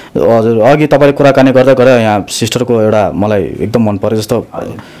 हजुर हजुर, अघि तपाईँले कुराकानी गर्दा गर्दा यहाँ सिस्टरको एउटा मलाई एकदम मन पर्यो। जस्तो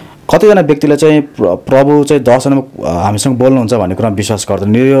कतिजना व्यक्तिले चाहिँ प्रभु चाहिँ दर्शनमा हामीसँग बोल्नुहुन्छ भन्ने कुरा विश्वास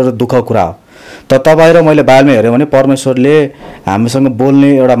गर्दैन, यो दुःख कुरा हो। तर तपाईँ र मैले बाइबलमा हेऱ्यो भने परमेश्वरले हामीसँग बोल्ने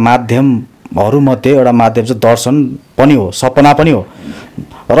एउटा माध्यमहरूमध्ये एउटा माध्यम चाहिँ दर्शन पनि हो, सपना पनि हो,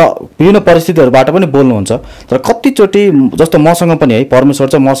 र विभिन्न परिस्थितिहरूबाट पनि बोल्नुहुन्छ। तर कतिचोटि जस्तो मसँग पनि है, परमेश्वर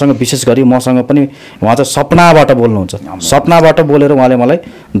चाहिँ मसँग विशेष गरी मसँग पनि उहाँ चाहिँ सपनाबाट बोल्नुहुन्छ, सपनाबाट बोलेर उहाँले मलाई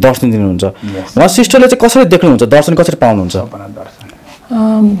दर्शन दिनुहुन्छ। उहाँ सिस्टरले चाहिँ कसरी देख्नुहुन्छ, दर्शन कसरी पाउनुहुन्छ?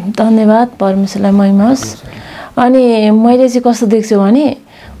 धन्यवाद, परमेश्वरलाई महिमा होस्। अनि मैले चाहिँ कस्तो देख्छु भने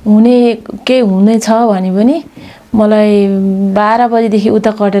केही हुनेछ भने पनि मलाई 12 बजीदेखि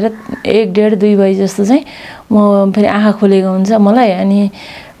उता कटेर 1, 1.5, 2 बजी जस्तो चाहिँ म फेरि आँखा खोलेको हुन्छ मलाई, अनि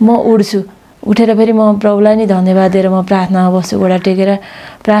म उड्छु। उठेर फेरि म प्रभुलाई नै धन्यवाद दिएर म प्रार्थनामा बस्छु गोडा टेकेर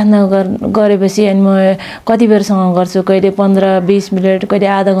प्रार्थना गरेपछि अनि म कति बेरसम्म गर्छु कहिले 15-20 मिनट कहिले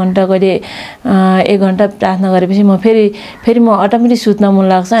आधा घन्टा कहिले 1 घन्टा प्रार्थना गरेपछि म फेरि म अटोमेटिक सुत्न मन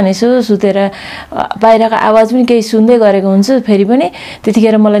लाग्छ अनि यसो सुतेर बाहिरको आवाज पनि केही सुन्दै गरेको हुन्छु फेरि पनि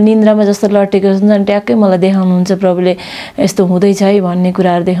त्यतिखेर मलाई निन्द्रामा जस्तो लटेको हुन्छ अनि ट्याक्कै मलाई देखाउनुहुन्छ प्रभुले यस्तो हुँदैछ है भन्ने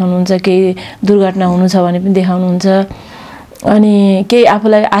कुराहरू देखाउनुहुन्छ केही दुर्घटना हुनु छ भने पनि देखाउनुहुन्छ अनि केही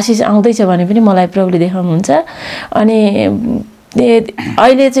आफूलाई आशिष आउँदैछ भने पनि मलाई प्रभुले देखाउनुहुन्छ अनि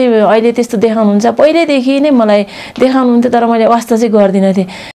अहिले त्यस्तो देखाउनुहुन्छ पहिल्यैदेखि नै मलाई देखाउनुहुन्थ्यो तर मैले वास्ता चाहिँ गर्दिनँ थिएँ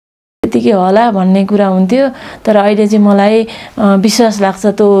त्यतिकै होला भन्ने कुरा हुन्थ्यो तर अहिले चाहिँ मलाई विश्वास लाग्छ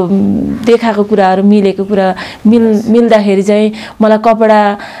त्यो देखाएको कुराहरू मिलेको कुरा मिल्दाखेरि चाहिँ मलाई कपडा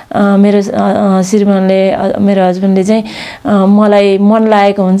मेरो श्रीमानले मेरो हस्बेन्डले चाहिँ मलाई मन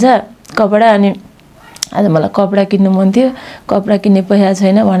लागेको हुन्छ कपडा अनि आज मलाई कपडा किन्नु मन थियो कपडा किन्ने पैसा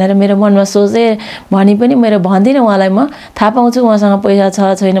छैन भनेर मेरो मनमा सोचे भनी पनि मेरो भन्दिनँ उहाँलाई म थाहा पाउँछु उहाँसँग पैसा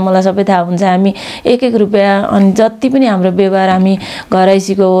छ छैन मलाई सबै थाहा हुन्छ हामी 1-1 रुपैयाँ अनि जति पनि हाम्रो व्यवहार हामी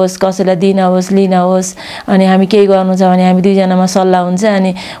घरैसीको होस् कसैलाई दिन होस् लिन होस् अनि हामी केही गर्नु छ भने हामी दुईजनामा सल्लाह हुन्छ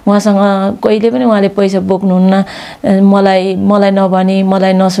अनि उहाँसँग कहिले पनि उहाँले पैसा बोक्नुहुन्न मलाई नभनी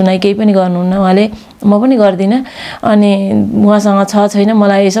मलाई नसुनाइ केही पनि गर्नुहुन्न उहाँले म पनि गर्दिनँ अनि उहाँसँग छ छैन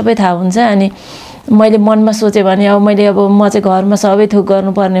मलाई सबै थाहा हुन्छ अनि मैले मनमा सोचेँ भने अब म चाहिँ घरमा सबै थोक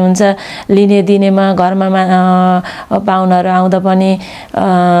गर्नुपर्ने हुन्छ लिने दिनेमा घरमा पाहुनाहरू आउँदा पनि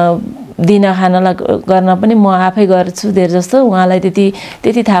दिन खानलाई गर्न पनि म आफै गर्छु धेरै जस्तो उहाँलाई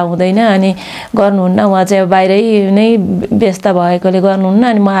त्यति थाहा हुँदैन अनि गर्नुहुन्न उहाँ चाहिँ बाहिरै नै व्यस्त भएकोले गर्नुहुन्न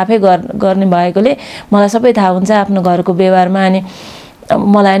अनि म आफै गर्ने भएकोले मलाई सबै थाहा हुन्छ आफ्नो घरको व्यवहारमा अनि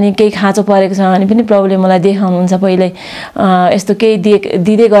मलाई अनि केही खाँचो परेको छ भने पनि प्रभुले मलाई देखाउनुहुन्छ पहिल्यै यस्तो केही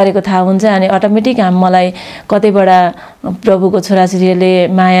दिँदै गरेको थाहा हुन्छ अनि अटोमेटिक मलाई कतैबाट प्रभुको छोराछोरीहरूले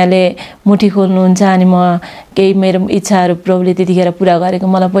मायाले मुठी खोल्नुहुन्छ अनि म केही मेरो इच्छाहरू प्रभुले त्यतिखेर पुरा गरेको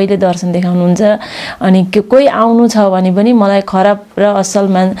मलाई पहिले दर्शन देखाउनुहुन्छ अनि कोही आउनु छ भने पनि मलाई खराब र असल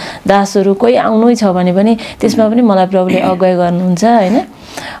दासहरू कोही आउनै छ भने पनि त्यसमा पनि मलाई प्रभुले अगुवाई गर्नुहुन्छ हैन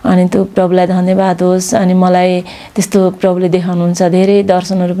अनि त्यो प्रभुलाई धन्यवाद होस् अनि मलाई त्यस्तो प्रभुले देखाउनुहुन्छ धेरै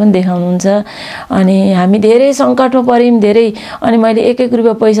दर्शनहरू पनि देखाउनुहुन्छ अनि हामी धेरै सङ्कटमा पर्यौँ धेरै अनि मैले 1-1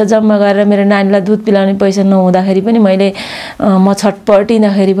 रुपैयाँ पैसा जम्मा गरेर मेरो नानीलाई दुध पिलाउने पैसा नहुँदाखेरि पनि मैले म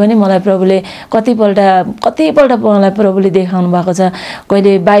छटपटिँदाखेरि पनि मलाई प्रभुले कतिपल्ट मलाई प्रभुले देखाउनु भएको छ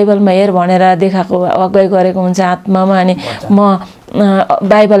कहिले बाइबलमा हेर भनेर देखाएको अगुवाई गरेको हुन्छ आत्मामा अनि म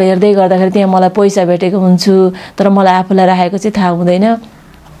बाइबल हेर्दै गर्दाखेरि त्यहाँ मलाई पैसा भेटेको हुन्छु तर मलाई आफूलाई राखेको चाहिँ थाहा हुँदैन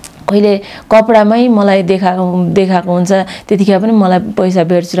कहिले कपडामै मलाई देखाएको हुन्छ त्यतिखेर पनि मलाई पैसा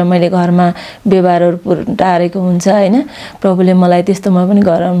भेट्छु र मैले घरमा व्यवहारहरू टारेको हुन्छ हैन प्रभुले मलाई त्यस्तोमा पनि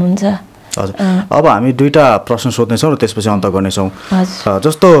गराउनुहुन्छ हजुर अब हामी दुईटा प्रश्न सोध्नेछौँ र त्यसपछि अन्त गर्नेछौँ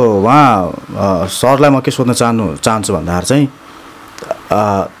जस्तो उहाँ सरलाई म के सोध्न चाहन्छु भन्दाखेरि चाहिँ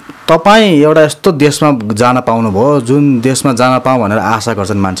तपाईँ एउटा यस्तो देशमा जान पाउनुभयो जुन देशमा जान पाऊँ भनेर आशा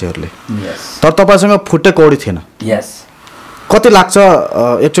गर्छन् मान्छेहरूले तर तपाईँसँग फुट्टे कौडी थिएन कति लाग्छ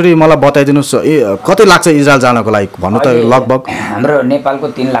एकचोटि मलाई बताइदिनुहोस् कति लाग्छ इजरायल जानको लागि भन्नु त लगभग हाम्रो नेपालको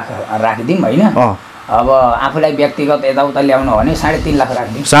 3 लाख राखिदिउँ हैन अब आफूलाई व्यक्तिगत यताउता ल्याउनु भने 3.5 लाख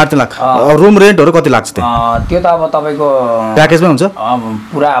राखिदिउँ 3.5 लाख रुम रेन्टहरू कति लाग्छ त्यो त अब तपाईँको प्याकेजमै हुन्छ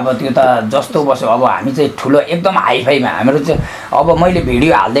पुरा अब त्यो त जस्तो बस्यो अब हामी चाहिँ ठुलो एकदम हाइफाइमा हाम्रो चाहिँ अब मैले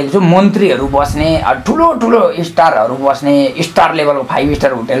भिडियो हालिदिएको छु मन्त्रीहरू बस्ने ठुलो स्टारहरू बस्ने स्टार लेभलको 5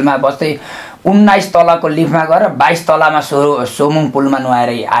 स्टार होटेलमा बस्दै 19 तलाको लिफ्टमा गएर 22 तलामा सोमुङ पुलमा नुहाएर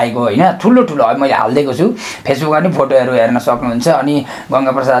आएको हैन ठुलो अब मैले हालिदिएको छु फेसबुकमा पनि फोटोहरू हेर्न सक्नुहुन्छ अनि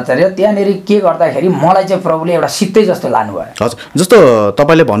गंगा प्रसाद आचार्य त्यहाँनेर के गर्दाखेरि मलाई चाहिँ प्रभुले एउटा सित्तै जस्तो लानुभयो हजुर जस्तो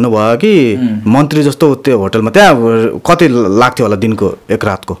तपाईले भन्नुभयो कि मन्त्री जस्तो त्यो होटलमा त्यहाँ कति लाग्थ्यो होला दिनको एक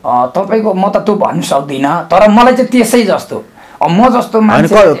रातको तपाईको म त त्यो भन्न सक्दिन तर मलाई चाहिँ त्यसै जस्तो म जस्तो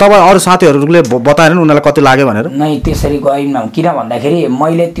मान्छे तपाईँ अरू साथीहरूले बताएनन् उनीहरूलाई कति लाग्यो भनेर नै त्यसरी गइनँ किन भन्दाखेरि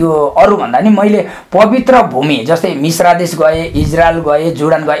मैले त्यो अरू भन्दा नि मैले पवित्र भूमि जस्तै मिश्रा देश गए इजरायल गए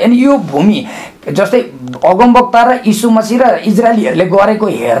जोर्डन गए अनि यो भूमि जस्तै अगमवक्ता र यीशु मसीह र इजरायलीहरूले गरेको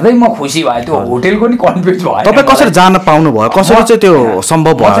हेर्दै म खुसी भए त्यो होटलको नि कन्फ्युज भयो तपाईँ कसरी जान पाउनु भयो कसरी चाहिँ त्यो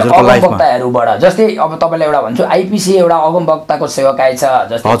सम्भव भयो हजुरको लाइफमा अगमवक्ताहरूबाट जस्तै अब तपाईलाई एउटा भन्छु आईपीसी एउटा अगमवक्ताको सेवकाई छ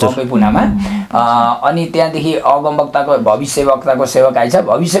जस्तै बम्बई पुनामा अनि त्यहाँदेखि अगमवक्ताको भविष्यवक्ताको सेवकाई छ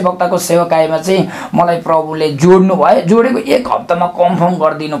भविष्यवक्ताको सेवकाईमा चाहिँ मलाई प्रभुले जोड्नु भयो जोडेको 1 हप्तामा कन्फर्म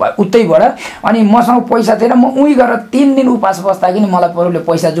गरिदिनु भयो उतैबाट अनि मसँग पैसा थिएन म उही गरेर 3 दिन उपास बस्दाखेरि मलाई प्रभुले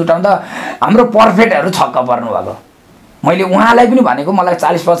पैसा जुटाउँदा हाम्रो पर्फेक्टहरू छक्क पर्नु भएको मैले उहाँलाई पनि भनेको मलाई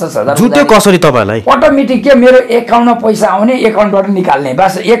 40-50 हजार जुट्यो कसरी तपाईलाई अटोमेटिक के मेरो एकाउन्टमा पैसा आउने एकाउन्टबाट निकाल्ने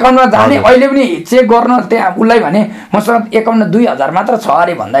बस एकाउन्टमा जाने अहिले पनि चेक गर्न त्यहाँ उसलाई भने मसँग एकाउन्टमा 2000 मात्र छ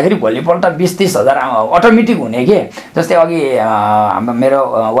अरे भन्दाखेरि भोलिपल्ट 20-30 हजार अटोमेटिक हुने के जस्तै अघि मेरो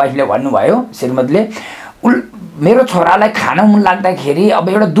वाइफले भन्नुभयो श्रीमतीले मेरो छोरालाई खान मन लाग्दाखेरि अब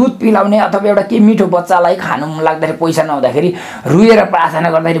एउटा दुध पिलाउने अथवा एउटा के मिठो बच्चालाई खान मन लाग्दाखेरि पैसा नहुँदाखेरि रुएर प्रार्थना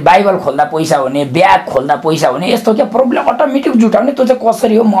गर्दाखेरि बाइबल खोल्दा पैसा हुने ब्याग खोल्दा पैसा हुने यस्तो क्या प्रब्लम अटोमेटिक जुटाउने त्यो चाहिँ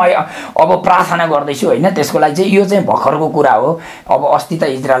कसरी हो म अब प्रार्थना गर्दैछु होइन त्यसको लागि चाहिँ यो चाहिँ भर्खरको कुरा हो अब अस्ति त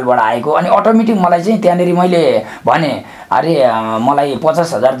इजरायलबाट आएको अनि अटोमेटिक मलाई चाहिँ त्यहाँनिर मैले भने अरे मलाई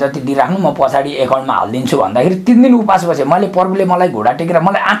 50,000 जति दिइराख्नु म पछाडि एकाउन्टमा हालिदिन्छु भन्दाखेरि 3 दिन उपास बसेँ मैले प्रभुले मलाई घुँडा टेकेर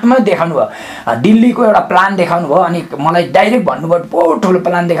मलाई आत्मा देखाउनु भयो दिल्लीको एउटा प्लान देखाउनु भयो अनि मलाई डाइरेक्ट भन्नुभयो बहुत ठुलो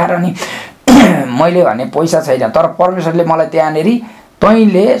प्लान देखाएर अनि मैले भने पैसा छैन तर परमेश्वरले मलाई त्यहाँनेरि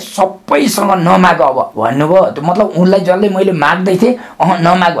तैँले सबैसँग नमाग अब भन्नुभयो त्यो मतलब उनलाई जसले मैले माग्दै थिएँ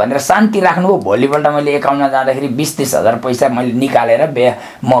नमाग भनेर शान्ति राख्नुभयो भोलिपल्ट मैले एकाउन्टमा जाँदाखेरि 20-30 हजार पैसा मैले निकालेर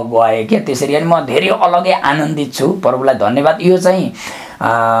म गएँ क्या त्यसरी अनि म धेरै अलग्गै आनन्दित छु प्रभुलाई धन्यवाद यो चाहिँ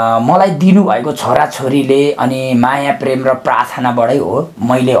मलाई दिनुभएको छोराछोरीले अनि माया प्रेम र प्रार्थनाबाटै हो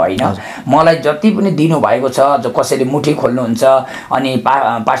मैले होइन मलाई जति पनि दिनुभएको छ जो कसैले मुठी खोल्नुहुन्छ अनि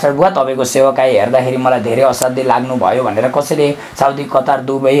पास्टर बुवा तपाईँको सेवाकाई हेर्दाखेरि मलाई धेरै असाध्यै लाग्नुभयो भनेर कसैले साउदी कतार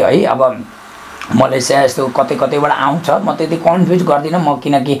दुबई है अब मलेसिया यस्तो कतै कतैबाट आउँछ म त्यति कन्फ्युज गर्दिनँ म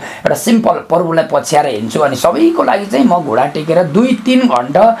किनकि एउटा सिम्पल प्रभुलाई पछ्याएर हिँड्छु अनि सबैको लागि चाहिँ म घुँडा टेकेर 2-3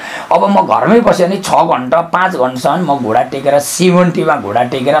 घन्टा अब म घरमै बस्यो भने 6 घन्टा 5 घन्टासम्म म घुँडा टेकेर सिमन्टीमा घुँडा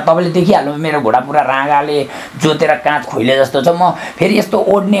टेकेर तपाईँले देखिहाल्नु मेरो घुँडा पुरा राँगाले जोतेर काँच खुइले जस्तो छ म फेरि यस्तो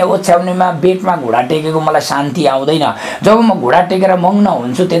ओड्ने ओछ्याउनेमा बेडमा घुँडा टेकेको मलाई शान्ति आउँदैन जब म घुँडा टेकेर मग्न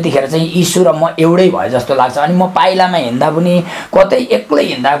हुन्छु त्यतिखेर चाहिँ यीशु र म एउटै भए जस्तो लाग्छ अनि म पाइलामा हिँड्दा पनि कतै एक्लै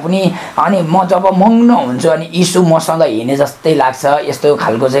हिँड्दा पनि अनि म जब मग्न हुन्छु अनि यीशु मसँग हिँडे जस्तै लाग्छ यस्तो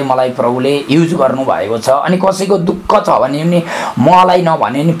खालको चाहिँ मलाई प्रभुले युज गर्नुभएको छ अनि कसैको दुःख छ भने पनि मलाई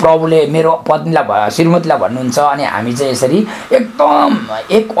नभने नि प्रभुले मेरो पत्नीलाई श्रीमतीलाई भन्नुहुन्छ अनि हामी चाहिँ यसरी एकदम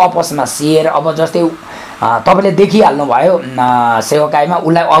एक आपसमा सेयर अब जस्तै तपाईँले देखिहाल्नु भयो सेवाकाईमा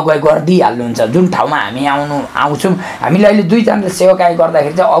उसलाई अगुवाई गरिदिइहाल्नुहुन्छ जुन ठाउँमा हामी आउँछौँ हामीले अहिले दुईजनाले सेवाकाई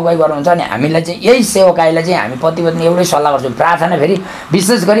गर्दाखेरि चाहिँ अगुवाई गर्नुहुन्छ अनि हामीलाई चाहिँ यही सेवाकाईलाई चाहिँ हामी पति पत्नी एउटै सल्लाह गर्छौँ प्रार्थना फेरि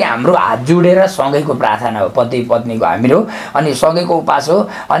विशेष गरी हाम्रो हात जोडेर सँगैको प्रार्थना हो पति पत्नीको हाम्रो अनि सँगैको उपास हो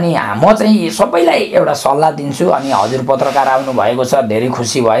अनि म चाहिँ सबैलाई एउटा सल्लाह दिन्छु अनि हजुर पत्रकार आउनु भएको छ धेरै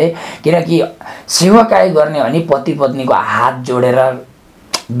खुसी भए किनकि सेवाकाई गर्ने भने पति पत्नीको हात जोडेर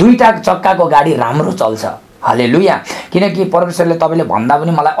दुईटा चक्काको गाडी राम्रो चल्छ हालेलुया किनकि परमेश्वरले तपाईँले भन्दा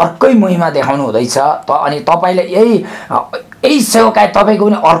पनि मलाई अर्कै महिमा देखाउनु हुँदैछ अनि तपाईँले यही सेवाकाई तपाईँको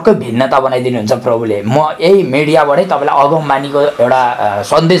पनि अर्कै भिन्नता बनाइदिनुहुन्छ प्रभुले म यही मिडियाबाटै तपाईँलाई अगमबानीको एउटा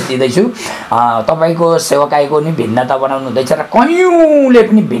सन्देश दिँदैछु तपाईँको सेवाकाईको पनि भिन्नता बनाउनु हुँदैछ र कयौँले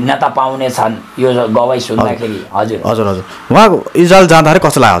पनि भिन्नता पाउने छन् यो गवाई सुन्दाखेरि हजुर हजुर हजुर उहाँ इजरायल जाँदाखेरि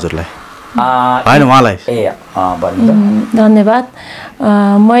कस्तो लाग्यो हजुरलाई होइन उहाँलाई धन्यवाद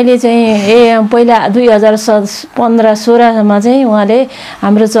मैले चाहिँ पहिला 2015-16मा चाहिँ उहाँले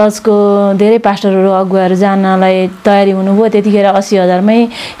हाम्रो चर्चको धेरै पास्टरहरू अगुवाहरू जानलाई तयारी हुनुभयो त्यतिखेर 80,000मै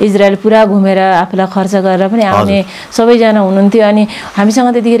इजरायल पुरा घुमेर आफूलाई खर्च गरेर पनि आउने सबैजना हुनुहुन्थ्यो अनि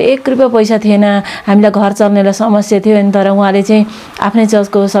हामीसँग त्यतिखेर 1 रुपियाँ पैसा थिएन हामीलाई घर चल्नेलाई समस्या थियो अनि तर उहाँले चाहिँ आफ्नै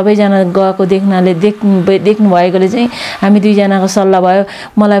चर्चको सबैजना गएको देख्नु भएकोले चाहिँ हामी दुईजनाको सल्लाह भयो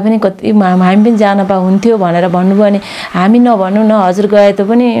मलाई पनि कति हामी पनि जान हुन्थ्यो भनेर भन्नुभयो अनि हामी नभन्नु न हजुर गए त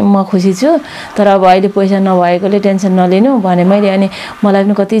पनि म खुसी छु तर अब अहिले पैसा नभएकोले टेन्सन नलिनु भने मैले अनि मलाई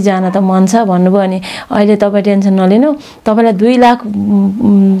पनि कति जान त मन छ भन्नुभयो अनि अहिले तपाईँ टेन्सन नलिनु तपाईँलाई 2 लाख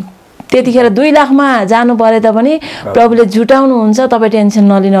त्यतिखेर 2 लाखमा जानु परे त पनि प्रभुले जुटाउनुहुन्छ तपाईँ टेन्सन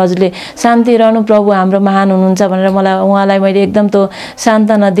नलिनु हजुरले शान्ति रहनु प्रभु हाम्रो महान हुनुहुन्छ भनेर मलाई उहाँलाई मैले एकदम त्यो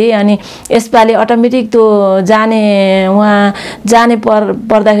सान्त्वना दिएँ अनि यसपालि अटोमेटिक त्यो जाने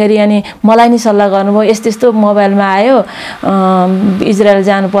पर्दाखेरि अनि मलाई नि सल्लाह गर्नुभयो यस्तो मोबाइलमा आयो इजरायल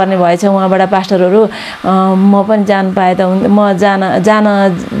जानुपर्ने भएछ उहाँबाट पास्टरहरू म पनि जान पाएँ त म जान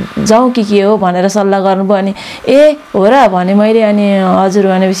जाउँ के हो भनेर सल्लाह गर्नुभयो अनि हो र भने मैले अनि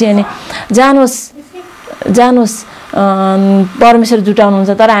हजुर भनेपछि अनि जानुहोस् परमेश्वर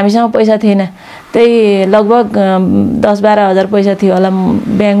जुटाउनुहुन्छ तर हामीसँग पैसा थिएन त्यही लगभग 10-12 हजार पैसा थियो होला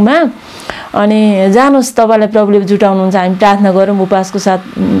ब्याङ्कमा अनि जानुहोस् तपाईँलाई प्रभुले जुटाउनुहुन्छ हामी प्रार्थना गरौँ उपासको साथ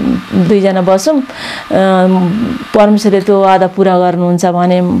दुईजना बसौँ परमेश्वरले त्यो वादा पुरा गर्नुहुन्छ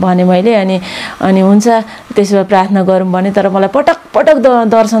भने मैले अनि हुन्छ त्यसो भए प्रार्थना गरौँ भने। तर मलाई पटक पटक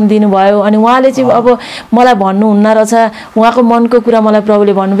दर्शन दिनुभयो। अनि उहाँले चाहिँ अब मलाई भन्नुहुन्न रहेछ, उहाँको मनको कुरा मलाई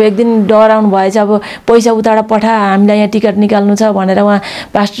प्रभुले भन्नुभयो। एक दिन डराउनु भएछ, अब पैसा उताबाट पठा, हामीलाई यहाँ टिकट निकाल्नु छ भनेर उहाँ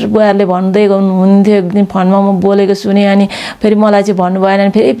पास्टर बुवाहरूले भन्दै हुनुहुन्थ्यो। एक दिन फोनमा म बोलेको सुने, अनि फेरि मलाई चाहिँ भन्नु भएन,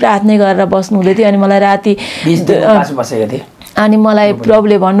 अनि फेरि प्रार्थना गरेर बस्नु हुँदै थियो। अनि मलाई राति अनि मलाई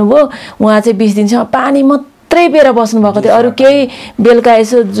प्रभुले भन्नुभयो उहाँ चाहिँ 20 दिनसम्म पानी मात्रै पिएर बस्नुभएको थियो, अरू केही बेलुका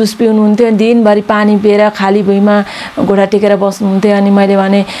यसो जुस पिउनुहुन्थ्यो, अनि दिनभरि पानी पिएर खाली भुइँमा घोडा टेकेर बस्नुहुन्थ्यो। अनि मैले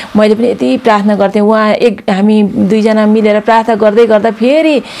पनि यति प्रार्थना गर्थेँ। हामी दुईजना मिलेर प्रार्थना गर्दै गर्दा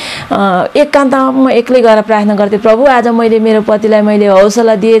फेरि एकान्तमा एक्लै गएर प्रार्थना गर्थेँ, प्रभु आज मैले मेरो पतिलाई मैले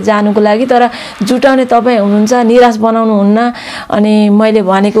हौसला दिएँ जानुको लागि, तर जुटाउने तपाईँ हुनुहुन्छ, निराश बनाउनुहुन्न, अनि मैले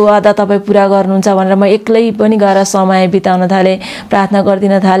भनेको वादा तपाईँ पुरा गर्नुहुन्छ भनेर म एक्लै पनि गएर समय बिताउन थालेँ, प्रार्थना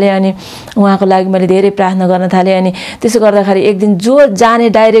गरिदिन थालेँ। अनि उहाँको लागि मैले धेरै प्रार्थना गर्न थालेँ। अनि त्यसो गर्दाखेरि एक दिन जो लाने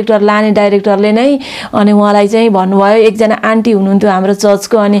डाइरेक्टरले नै अनि उहाँलाई चाहिँ भन्नुभयो, एकजना आन्टी हुनुहुन्थ्यो हाम्रो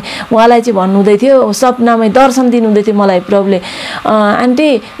चर्चको, अनि उहाँलाई चाहिँ भन्नुहुँदै थियो, सपनामै दर्शन दिनुहुँदै थियो मलाई प्रभुले, आन्टी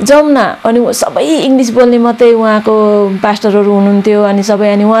जाउँ न। अनि सबै इङ्ग्लिस बोल्ने मात्रै उहाँको पास्टरहरू हुनुहुन्थ्यो, अनि सबै।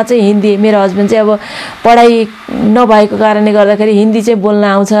 अनि उहाँ चाहिँ हिन्दी, मेरो हस्बेन्ड चाहिँ अब पढाइ नभएको कारणले गर्दाखेरि हिन्दी चाहिँ बोल्न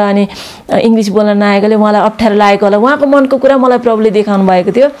आउँछ, अनि इङ्ग्लिस बोल्न नआएकोले उहाँलाई अप्ठ्यारो लागेको होला। उहाँको मनको कुरा मलाई प्रभुले देखाउनु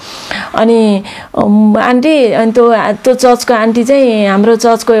भएको थियो। अनि आन्टी, अनि त्यो चर्चको आन्टी चाहिँ हाम्रो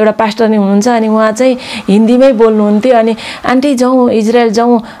चर्चको एउटा पास्टर नै हुनुहुन्छ, अनि उहाँ चाहिँ हिन्दीमै बोल्नुहुन्थ्यो। अनि आन्टी जाउँ, इजरायल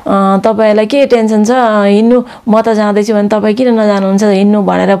जाउँ, तपाईँलाई के टेन्सन छ, हिँड्नु, म त जाँदैछु भने तपाईँ किन नजानुहुन्छ, हिँड्नु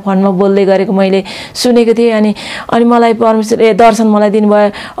भनेर फोनमा बोल्दै गरेको मैले सुनेको थिएँ। अनि मलाई परमेश्वरले दर्शन मलाई दिनुभयो।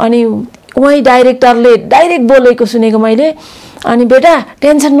 अनि उहाँ डाइरेक्टरले डाइरेक्ट बोलेको सुनेको मैले, अनि बेटा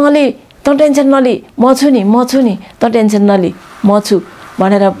टेन्सन नलि, तँ टेन्सन नलि, म छु नि, तँ टेन्सन नलि, म छु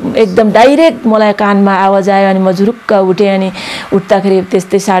भनेर एकदम डाइरेक्ट मलाई कानमा आवाज आयो। अनि म झुरुक्क उठेँ। अनि उठ्दाखेरि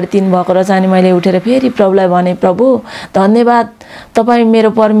त्यस्तै 3:30 भएको रहेछ। अनि मैले उठेर फेरि प्रभुलाई भने, प्रभु धन्यवाद, तपाईँ मेरो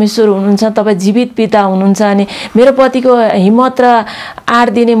परमेश्वर हुनुहुन्छ, तपाईँ जीवित पिता हुनुहुन्छ। अनि मेरो पतिको हिम्मत र आँट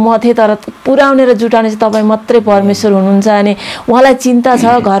दिने म थिएँ, तर पुर्याउने र जुटाउने चाहिँ तपाईँ मात्रै परमेश्वर हुनुहुन्छ। अनि उहाँलाई चिन्ता छ,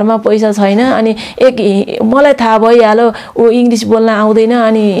 घरमा पैसा छैन, अनि मलाई थाहा भइहाल्यो ऊ इङ्ग्लिस बोल्न आउँदैन,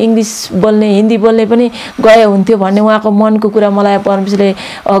 अनि हिन्दी बोल्ने पनि गए हुन्थ्यो भन्ने उहाँको मनको कुरा मलाई परमेश्वरले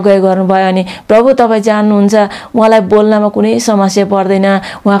अगुवाई गर्नुभयो। अनि प्रभु तपाईँ जान्नुहुन्छ, उहाँलाई बोल्नमा कुनै समस्या पर्दैन,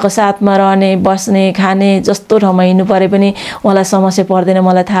 उहाँको साथमा रहने, बस्ने, खाने, जस्तो ठाउँमा हिँड्नु परे पनि उहाँलाई समस्या पर्दैन,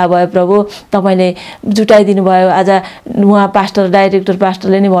 मलाई थाहा भयो प्रभु, तपाईँले जुटाइदिनु भयो। आज उहाँ डाइरेक्टर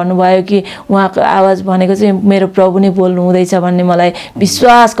पास्टरले नै भन्नुभयो कि उहाँको आवाज भनेको चाहिँ मेरो प्रभु नै बोल्नु हुँदैछ भन्ने मलाई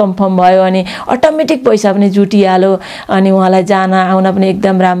विश्वास कन्फर्म भयो। अनि अटोमेटिक पैसा पनि जुटिहाल्यो। अनि उहाँलाई जान आउन पनि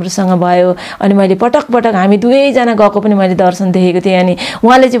एकदम राम्रोसँग भयो। अनि मैले पटक हामी दुवैजना गएको पनि मैले दर्शन देखेको थिएँ। अनि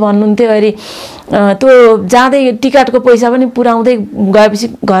उहाँले चाहिँ भन्नुहुन्थ्यो, अरे त्यो जाँदै टिकटको पैसा पनि पुऱ्याउँदै गएपछि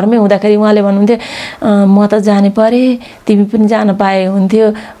घरमै हुँदाखेरि उहाँले भन्नुहुन्थ्यो, म त जाने परे, तिमी पनि जान पाए हुन्थ्यो,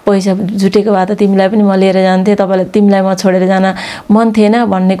 पैसा जुटेको भए त तिमीलाई पनि म लिएर जान्थेँ, तिमीलाई म छोडेर जान मन थिएन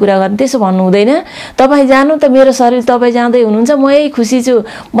भन्ने कुरा गर्ने। त्यसो भन्नु हुँदैन, तपाईँ जानु त, मेरो शरीर तपाईँ जाँदै हुनुहुन्छ, म यही खुसी छु,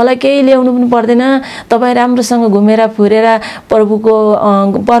 मलाई केही ल्याउनु पनि पर्दैन, तपाईँ राम्रोसँग घुमेर फुरेर प्रभुको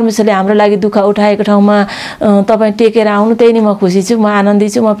परमेश्वरले हाम्रो लागि दुःख उठाएको ठाउँमा तपाईँ टेकेर आउनु, त्यही नै म खुसी छु, म आनन्दी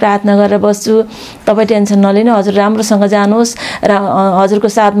छु, म प्रार्थना गरेर बस्छु, तपाईँ टेन्सन नलिनु, हजुर राम्रोसँग जानुहोस् र हजुरको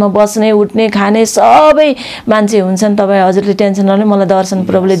साथमा बस्ने, उठ्ने, खाने सबै मान्छे हुन्छन्, तपाईँ हजुरले टेन्सन नलिनु, मलाई दर्शन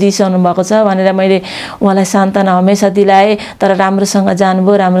प्रभुले दिइसक्नु भएको छ भनेर मैले उहाँलाई सान्त्वना हमेसा दिलाएँ। तर राम्रोसँग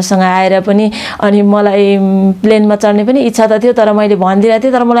जानुभयो, राम्रोसँग आएर पनि। अनि मलाई प्लेनमा चढ्ने पनि इच्छा त थियो, तर मैले भन्दिनँ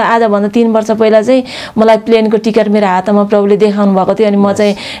थिएँ। तर मलाई आजभन्दा 3 वर्ष पहिला चाहिँ मलाई प्लेनको टिकट मेरो हातमा प्रभुले देखाउनु भएको थियो। अनि म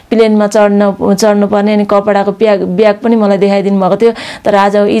चाहिँ प्लेनमा चढ्नु पर्ने, अनि कपडाको ब्याग पनि मलाई देखाइदिनु भएको थियो। तर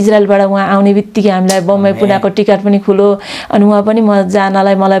आज इजरायलबाट उहाँ आउने बित्तिकै हामीलाई बम्बई पुनाको टिकट पनि खुलो। अनि उहाँ पनि म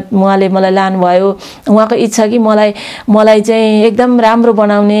जानलाई उहाँले मलाई लानुभयो। उहाँको इच्छा कि मलाई चाहिँ एकदम राम्रो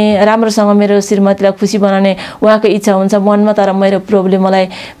बनाउने, राम्रोसँग मेरो श्रीमतीलाई खुसी बनाउने उहाँको इच्छा हुन्छ मनमा। तर मेरो प्रभुले मलाई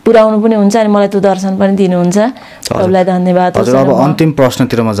पुर्याउनु पनि हुन्छ, अनि मलाई त्यो दर्शन पनि दिनुहुन्छ। प्रभुलाई धन्यवाद। हजुर, अब अन्तिम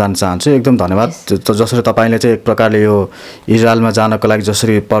प्रश्नतिर म जान चाहन्छु। एकदम धन्यवाद। जसरी तपाईँले चाहिँ एक प्रकारले यो इजरायलमा जानको लागि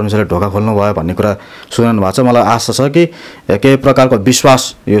जसरी परमेश्वरले ढोका खोल्नु भयो भन्ने कुरा सुनाउनु भएको छ, मलाई आशा छ कि केही प्रकारको विश्वास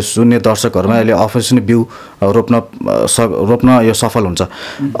यो सुन्ने दर्शकहरूमा अहिले अफिस नै बिउ रोप्न यो सफल हुन्छ।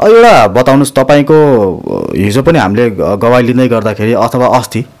 एउटा बताउनुहोस्, तपाईँको हिजो पनि हामीले गवाई लिँदै गर्दाखेरि अथवा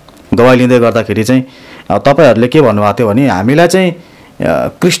अस्ति गवाई लिँदै गर्दाखेरि चाहिँ तपाईँहरूले के भन्नुभएको थियो भने हामीलाई चाहिँ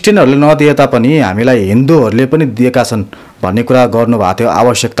क्रिस्चियनहरूले नदिए तापनि हामीलाई हिन्दूहरूले पनि दिएका छन् भन्ने कुरा गर्नुभएको थियो।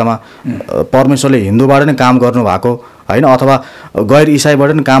 आवश्यकतामा परमेश्वरले हिन्दूबाट नै काम गर्नुभएको होइन, अथवा गैर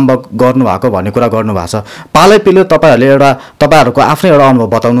इसाईबाट नै काम गर्नुभएको भन्ने कुरा गर्नुभएको छ। पालै पिलो तपाईँहरूले तपाईँहरूको आफ्नै एउटा अनुभव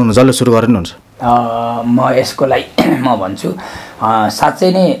बताउनु न, जसले सुरु गरिनुहुन्छ। म यसको लागि म भन्छु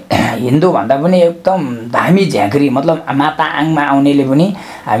साँच्चै नै हिन्दू भन्दा पनि एकदम धामी झाँक्री मतलब माता आङमा आउनेले पनि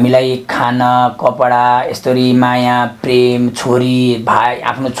हामीलाई खाना कपडा यसरी माया प्रेम छोरी भाइ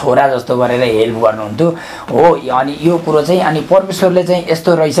आफ्नो छोरा जस्तो गरेर हेल्प गर्नुहुन्थ्यो हो। अनि यो कुरो चाहिँ अनि परमेश्वरले चाहिँ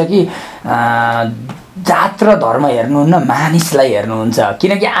यस्तो रहेछ कि जात र धर्म हेर्नुहुन्न मानिसलाई हेर्नुहुन्छ।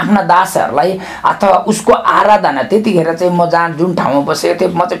 किनकि आफ्ना दासहरूलाई अथवा उसको आराधना त्यतिखेर चाहिँ म जहाँ जुन ठाउँमा बसेको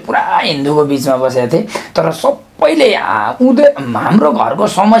थिएँ म चाहिँ पुरा हिन्दूको बिचमा बसेको थिएँ तर सबैले हाम्रो घरको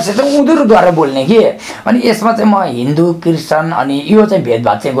समस्या चाहिँ उनीहरूद्वारा बोल्ने कि। अनि यसमा चाहिँ म हिन्दू क्रिस्चियन अनि यो चाहिँ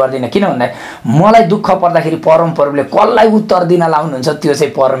भेदभाव चाहिँ गर्दिनँ। किन भन्दा मलाई दुःख पर्दाखेरि परमप्रभुले कसलाई उत्तर दिन लाउनुहुन्छ त्यो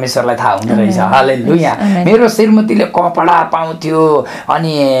चाहिँ परमेश्वरलाई थाहा हुँदो रहेछ। हालेलुया। मेरो श्रीमतीले कपडा पाउँथ्यो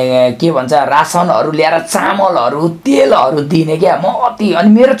अनि के भन्छ रासनहरू ल्याएर चामलहरू तेलहरू दिने क्या म अति। अनि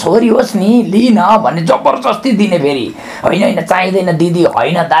मेरो छोरी होस् नि लिन भन्ने जबरजस्ती दिने फेरि होइन होइन चाहिँदैन दिदी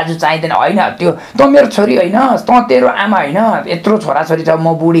होइन दाजु चाहिँदैन होइन त्यो त मेरो छोरी होइन त तेरो आमा होइन यत्रो छोराछोरी छ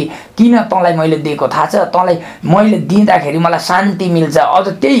म बुढी किन तँलाई मैले दिएको थाहा छ तँलाई मैले दिँदाखेरि मलाई शान्ति मिल्छ। अझ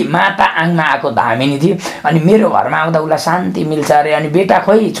त्यही माता आङमा आएको धामिनी थियो अनि मेरो घरमा आउँदा उसलाई शान्ति मिल्छ अरे अनि बेटा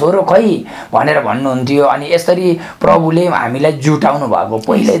खोइ छोरो खोइ भनेर भन्नुहुन्थ्यो। अनि यसरी प्रभुले हामीलाई जुटाउनु भएको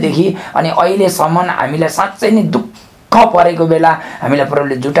पहिल्यैदेखि अनि अहिलेसम्म हामीलाई साँच्चै नै दुःख परेको बेला हामीलाई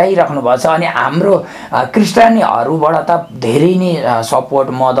प्रभुले जुटाइराख्नु भएको छ। अनि हाम्रो क्रिस्चियनहरूबाट त धेरै नै सपोर्ट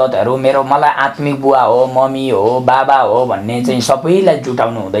मद्दतहरू मलाई आत्मिक बुवा हो मम्मी हो बाबा हो भन्ने चाहिँ सबैलाई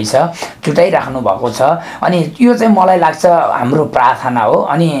जुटाउनु हुँदैछ जुटाइराख्नु भएको छ। अनि यो चाहिँ मलाई लाग्छ हाम्रो प्रार्थना हो।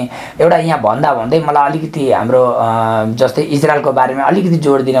 अनि एउटा यहाँ भन्दै मलाई अलिकति हाम्रो जस्तै इजरायलको बारेमा अलिकति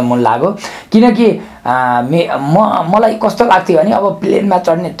जोड दिन मन लाग्यो। किनकि मलाई कस्तो लाग्थ्यो भने अब प्लेनमा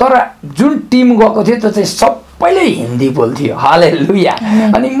चढ्ने तर जुन टिम गएको थियो त्यो चाहिँ सबैले हिन्दी बोल्थ्यो। हालेलुया।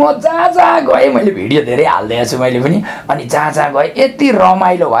 अनि म जहाँ गएँ मैले भिडियो धेरै हाल्दैछु छु मैले पनि अनि जहाँ गएँ यति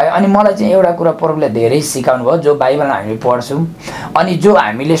रमाइलो भयो। अनि मलाई चाहिँ एउटा कुरा प्रभुले धेरै सिकाउनु भयो जो बाइबलमा हामी पढ्छौँ अनि जो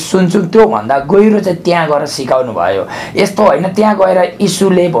हामीले सुन्छौँ त्योभन्दा गहिरो चाहिँ त्यहाँ गएर सिकाउनु भयो। यस्तो होइन त्यहाँ गएर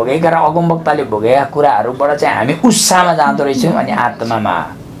यीशुले भोगेका र अगमवक्ताले भोगेका कुराहरूबाट चाहिँ हामी उत्साहमा जाँदो रहेछौँ अनि आत्मामा।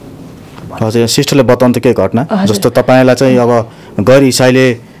 हजुर सिस्टरले बताउनु त के घटना जस्तो तपाईँलाई चाहिँ अब गैर इसाईले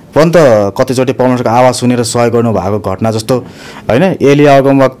पनि त कतिचोटि परमेश्वरको आवाज सुनेर सहयोग गर्नु भएको घटना जस्तो होइन एलिया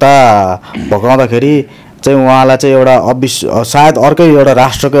अगमवक्ता भगाउँदाखेरि चाहिँ उहाँलाई चाहिँ एउटा सायद अर्कै एउटा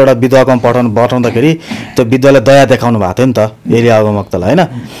राष्ट्रको एउटा विधवाकोमा पठाउँदाखेरि त्यो विधवाले दया देखाउनु भएको थियो नि त एलिया अगमवक्तालाई होइन।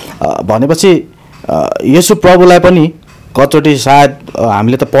 भनेपछि यसो प्रभुलाई पनि कतिचोटि सायद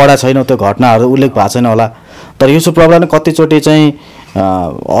हामीले त पढाएको छैनौँ त्यो घटनाहरू उल्लेख भएको छैन होला तर यसो प्रभुलाई नै कतिचोटि चाहिँ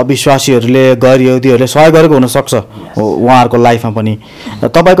अविश्वासीहरूले गैर यहुदीहरूले सहयोग गरेको हुनसक्छ उहाँहरूको लाइफमा पनि।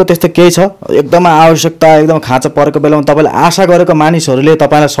 तपाईँको त्यस्तो केही छ एकदमै आवश्यकता एकदम खाँचो परेको बेलामा तपाईँले आशा गरेको मानिसहरूले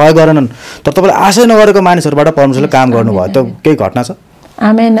तपाईँलाई सहयोग गरेनन् तर तपाईँले आशै नगरेको मानिसहरूबाट परमेश्वरले काम गर्नुभयो त्यो केही घटना छ?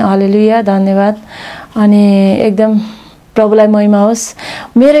 आमेन हालेलुया धन्यवाद। अनि एकदम प्रभुलाई महिमा होस्।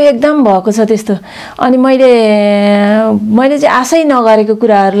 मेरो एकदम भएको छ त्यस्तो। अनि मैले चाहिँ आशै नगरेको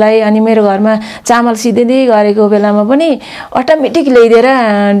कुराहरूलाई अनि मेरो घरमा चामल सिधै गरेको बेलामा पनि अटोमेटिक ल्याइदिएर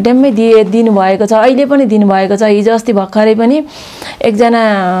ड्याम्मै दिनुभएको छ। अहिले पनि दिनुभएको छ। हिजो अस्ति भर्खरै पनि एकजना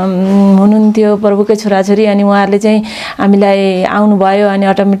हुनुहुन्थ्यो प्रभुकै छोराछोरी अनि उहाँहरूले चाहिँ हामीलाई आउनुभयो अनि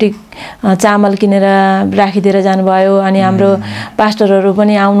अटोमेटिक चामल किनेर राखिदिएर जानुभयो। अनि हाम्रो पास्टरहरू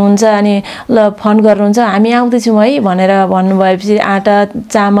पनि आउनुहुन्छ अनि ल फोन गर्नुहुन्छ हामी आउँदैछौँ है भनेर भन्नुभएपछि आटा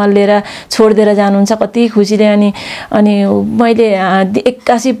चामल लिएर छोडिदिएर जानुहुन्छ कति खुसीले। अनि मैले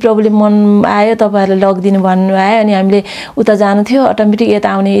एक्कासी प्रभुले मन आयो तपाईँहरूले लगिदिनु भन्नुभयो अनि हामीले उता जानु थियो अटोमेटिक यता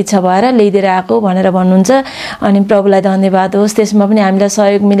आउने इच्छा भएर ल्याइदिएर आएको भनेर भन्नुहुन्छ। अनि प्रभुलाई धन्यवाद होस् त्यसमा पनि हामीलाई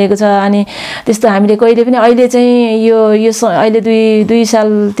सहयोग मिलेको छ। अनि त्यस्तो हामीले कहिले पनि अहिले चाहिँ यो अहिले दुई साल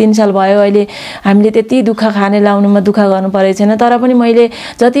 3 साल भयो अहिले हामीले त्यति दुःख खाने लाउनुमा दुःख गर्नु परेको छैन। तर पनि मैले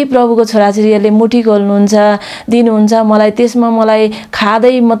जति प्रभुको छोराछोरीहरूले मुठी खोल्नुहुन्छ दिनुहुन्छ मलाई त्यसमा मलाई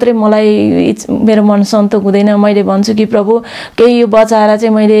खाँदै मात्रै मलाई मेरो मन सन्तोक हुँदैन। मैले भन्छु कि प्रभु केही यो बचाएर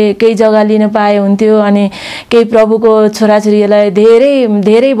चाहिँ मैले केही जग्गा लिन पाए हुन्थ्यो। अनि केही प्रभुको छोराछोरीहरूलाई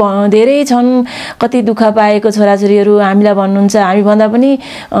धेरै छन् कति दुःख पाएको छोराछोरीहरू हामीलाई भन्नुहुन्छ हामीभन्दा पनि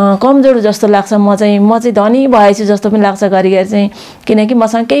कमजोर जस्तो लाग्छ। म चाहिँ धनी भएछु जस्तो पनि लाग्छ घरिघरि चाहिँ किनकि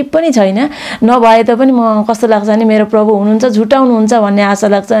मसँग केही पनि छैन। नभए पनि म कस्तो लाग्छ भने मेरो प्रभु हुनुहुन्छ झुटाउनुहुन्छ भन्ने आशा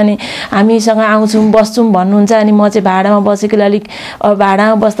लाग्छ। अनि हामीसँग आउँछौँ बस्छौँ भन्नुहुन्छ अनि म चाहिँ भाडामा बसेकोले अलिक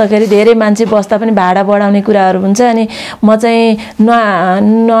भाडामा बस्दाखेरि धेरै मान्छे बस्दा पनि भाडा बढाउने कुराहरू हुन्छ। अनि म चाहिँ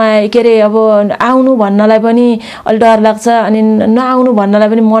के अरे अब आउनु भन्नलाई पनि अलि डर लाग्छ अनि नआउनु भन्नलाई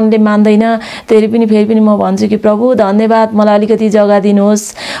पनि मनले मान्दैन। फेरि पनि म भन्छु कि प्रभु धन्यवाद मलाई अलिकति जग्गा दिनुहोस्।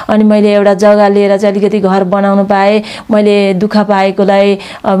 अनि मैले एउटा जग्गा लिएर चाहिँ अलिकति घर बनाउनु पाएँ। मैले दुःख पाएकोलाई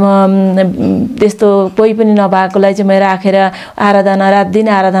त्यस्तो कोही पनि नभएकोलाई चाहिँ म राखेर आराधना रात दिन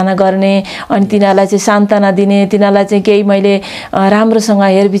आराधना गर्ने अनि तिनीहरूलाई चाहिँ सान्त्वना दिने तिनीहरूलाई चाहिँ केही मैले राम्रोसँग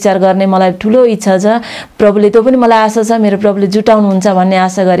हेरविचार गर्ने मलाई ठुलो इच्छा छ प्रभुले त्यो पनि मलाई आशा छ मेरो प्रभुले जुटाउनुहुन्छ भन्ने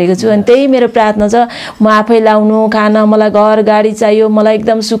आशा गरेको छु अनि त्यही मेरो प्रार्थना छ म आफै लाउनु खान मलाई घर गाडी चाहियो मलाई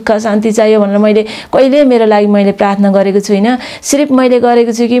एकदम सुख शान्ति चाहियो भनेर मैले कहिले मेरो लागि मैले प्रार्थना गरेको छुइनँ सिर्फ मैले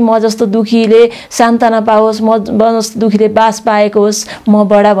गरेको छु कि म जस्तो दुखीले सान्त्वना पाओस् म जस्तो दुखीले बास पाएको होस् म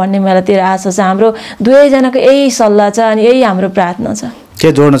बडा भन्ने मलाई तेरो आशा छ हाम्रो दुवैजनाको यही सल्लाह छ अनि यही हाम्रो प्रार्थना छ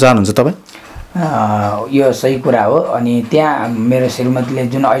के जोड्न चाहनुहुन्छ तपाईँ यो सही कुरा हो अनि त्यहाँ मेरो श्रीमतीले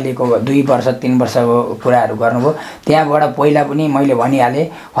जुन अहिलेको 2 वर्ष 3 वर्षको कुराहरू गर्नुभयो त्यहाँबाट पहिला पनि मैले भनिहालेँ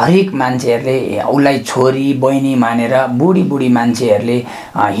हरेक मान्छेहरूले उसलाई छोरी बहिनी मानेर बुढी मान्छेहरूले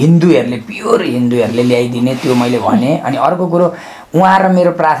हिन्दूहरूले प्योर हिन्दूहरूले ल्याइदिने त्यो मैले भने अनि अर्को कुरो उहाँ र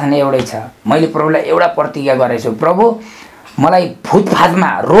मेरो प्रार्थना एउटै छ मैले प्रभुलाई एउटा प्रतिज्ञा गरेछु प्रभु मलाई फुटपाथमा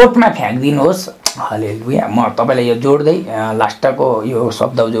रोडमा फ्याँक्दिनुहोस् हालेलुया म तपाईलाई यो जोड्दै लास्टको यो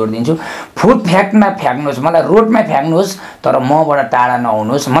शब्द जोडिदिन्छु फुटपाथमा फ्याँक्नुहोस् मलाई रोडमा फ्याँक्नुहोस् तर मबाट टाढा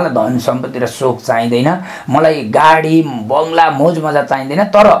नहुनुहोस् मलाई धन सम्पत्ति र सुख चाहिँदैन मलाई गाडी बङ्गला मोज मजा चाहिँदैन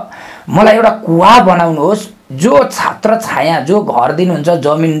तर मलाई एउटा कुवा बनाउनुहोस् जो छात्र छाया जो घर दिनुहुन्छ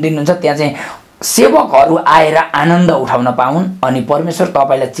जमिन दिनुहुन्छ त्यहाँ चाहिँ सेवकहरू आएर आनन्द उठाउन पाउन् अनि परमेश्वर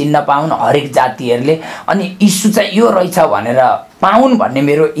तपाईलाई चिन्न पाउन् हरेक जातिहरूले अनि यीशु चाहिँ यो रहेछ भनेर पाउन् भन्ने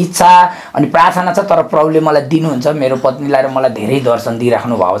मेरो इच्छा अनि प्रार्थना छ तर प्रभुले मलाई दिनुहुन्छ मेरो पत्नीलाई र मलाई धेरै दर्शन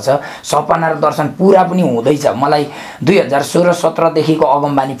दिइराख्नु भएको छ सपना र दर्शन पूरा पनि हुँदैछ मलाई 2016-17 देखिको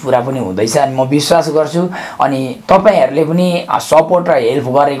अगमबानी पूरा पनि हुँदैछ अनि म विश्वास गर्छु अनि तपाईहरुले पनि सपोर्ट र हेल्प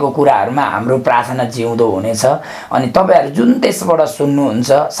गरेको कुराहरुमा हाम्रो प्रार्थना जिउँदो हुनेछ अनि तपाईहरु जुन देशबाट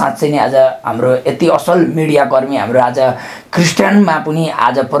सुन्नुहुन्छ साच्चै नै आज हाम्रो यति असल मिडिया कर्मी हाम्रो आज क्रिस्चियनमा पनि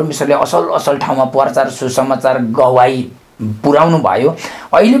आज परमेश्वरले असल ठाउँमा प्रचार सुसमाचार गवाही पुर्याउनु भयो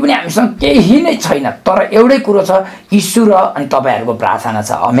अहिले पनि हामीसँग केही नै छैन तर एउटै कुरो छ ईश्वर अनि तपाईहरुको प्रार्थना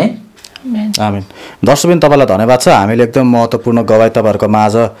छ आमेन आमेन दर्शकबिन तपाईलाई धन्यवाद छ हामीले एकदम महत्त्वपूर्ण गवाही तपाईहरुको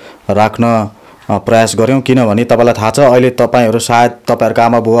माझ राख्न प्रयास गर्यौं किनभने तपाईलाई थाहा छ अहिले तपाईहरु सायद तपाईहरुको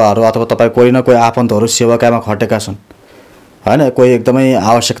आमा बुवाहरु अथवा तपाई कोही न कोही आफन्तहरु सेवाकामा खटेका छन् हैन कोही एकदमै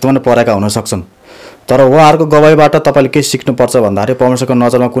आवश्यकतामा परेका हुन सक्छन् तर उहाँहरुको गवाहीबाट तपाईले के सिक्नु पर्छ भन्दाखेरि परमेश्वरको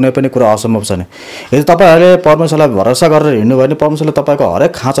नजरमा कुनै पनि कुरा असम्भव छैन यदि तपाईहरुले परमेश्वरलाई भरोसा गरेर हिँड्नु भयो भने परमेश्वरले तपाईको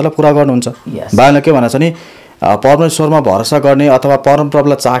हरेक खाँचालाई पूरा गर्नुहुन्छ बाइबलले के भनेछ नि परमेश्वरमा भरोसा गर्ने अथवा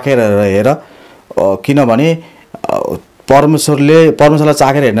परमप्रभुलाई चाखेर हेर किनभने परमेश्वरलाई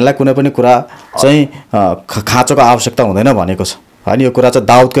चाखेर हेर्नलाई कुनै पनि कुरा चाहिँ खाँचोको आवश्यकता हुँदैन भनेको छ हैन यो कुरा चाहिँ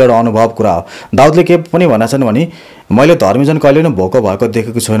दाउदको एउटा अनुभव कुरा हो दाउदले के पनि भनेछ भने मैले धर्मीजन कहिले पनि भोको भएको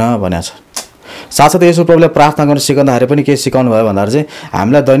देखेको छैन भनेछ साथसाथै यसो प्रभुले प्रार्थना गर्न सिकाउँदाखेरि पनि के सिकाउनु भयो भन्दाखेरि चाहिँ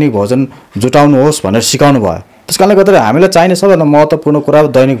हामीलाई दैनिक भोजन जुटाउनुहोस् भनेर सिकाउनु भयो त्यसकारणले गर्दा हामीलाई चाहिने सबैभन्दा महत्त्वपूर्ण कुरा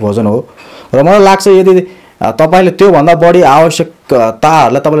दैनिक भोजन हो र मलाई लाग्छ यदि तपाईले त्यो भन्दा बढी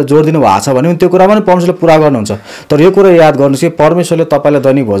आवश्यकताहरूलाई तपाईले जोड दिनु भएको छ भने त्यो कुरामा पनि परमेश्वरले पूरा गर्नुहुन्छ तर यो कुरा याद गर्नुहोस् कि परमेश्वरले तपाईलाई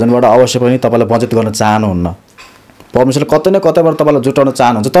दैनिक भोजनबाट अवश्य पनि तपाईलाई वञ्चित गर्न चाहनुहुन्न परमेश्वरले कतै न कतैबाट तपाईलाई जुटाउन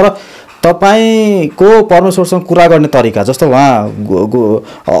चाहनुहुन्छ तर तपाईको परमेश्वरसँग कुरा गर्ने तरिका जस्तो उहाँ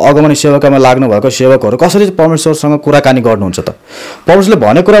अगमनी सेवाकामा लाग्नु भएको सेवकहरू कसरी परमेश्वरसँग कुराकानी गर्नुहुन्छ त परमेश्वरले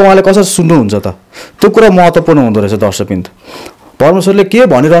भनेको कुरा उहाँले कसरी सुन्नुहुन्छ त त्यो कुरा महत्त्वपूर्ण हुँदो रहेछ दर्शकबिन्द परमेश्वरले के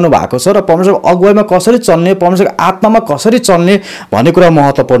भनिरहनु भएको छ र परमेश्वरको अगुवाईमा कसरी चल्ने परमेश्वरको आत्मामा कसरी चल्ने भन्ने कुरा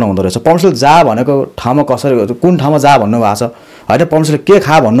महत्त्वपूर्ण हुँदो रहेछ परमेश्वरले जा भनेको ठाउँमा कसरी कुन ठाउँमा जा भन्नु भएको छ हैन परमेश्वरले के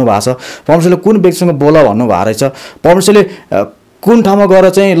खा भन्नु भएको छ परमेश्वरले कुन व्यक्तिसँग बोल भन्नु भएको रहेछ परमेश्वरले कुन ठाउँमा गएर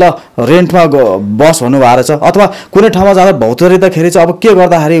चाहिँ ल रेन्टमा बस भन्नु भएको रहेछ अथवा कुनै ठाउँमा जाँदा भौतरिँदाखेरि चाहिँ अब के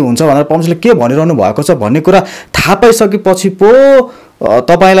गर्दाखेरि हुन्छ भनेर परमेश्वरले के भनिरहनु भएको छ भन्ने कुरा थाहा पाइसकेपछि पो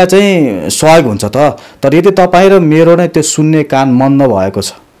तपाईलाई चाहिँ सहयोग हुन्छ त तर यदि तपाई र मेरो नै त्यो सुन्ने कान मन्द भएको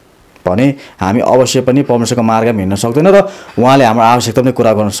छ भने हामी अवश्य पनि परमेश्वरको मार्गमा हिँड्न सक्दैन र उहाँले हाम्रो आवश्यकता पनि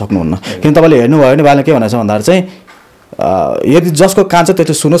कुरा गर्न सक्नुहुन्न किन तपाईले हेर्नु भयो भने बाइबलले के भनेछ भन्दाखेरि चाहिँ यदि जसको कान छ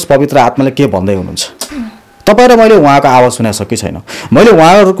त्यसले सुनोस् पवित्र आत्माले के भन्दै हुनुहुन्छ तपाई र मैले उहाँको आवाज सुन्न सके छैन मैले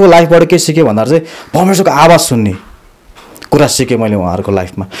उहाँहरुको लाइफबाट के सिके भन्दाखेरि चाहिँ परमेश्वरको आवाज सुन्ने कुरा सिके मैले उहाँहरुको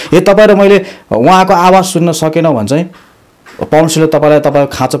लाइफमा यदि तपाई र मैले उहाँको आवाज सुन्न सकेन भने चाहिँ परमेश्वरले तपाईको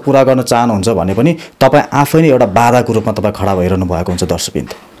खाँचो पूरा गर्न चाहनुहुन्छ भने पनि तपाई आफै नै एउटा बाधाको रूपमा तपाई खडा भइरहनु भएको हुन्छ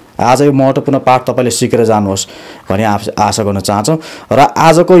दर्शकबिन्द आज यो महत्त्वपूर्ण पाठ तपाईले सिकेर जानुहोस् भनी आशा गर्न चाहन्छौं र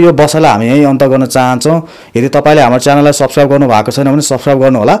आजको यो बसाइलाई हामी यही अन्त गर्न चाहन्छौं यदि तपाईले हाम्रो च्यानललाई सब्स्क्राइब गर्नु भएको छैन भने सब्स्क्राइब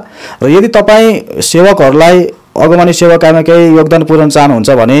गर्नु होला र यदि तपाई सेवकहरूलाई अगमनी सेवाकामा केही योगदान पुर्याउन चाहनुहुन्छ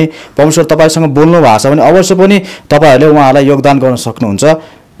भने परमेश्वर तपाईसँग बोल्नु भएको छ भने अवश्य पनि तपाईहरुले उहाँलाई योगदान गर्न सक्नुहुन्छ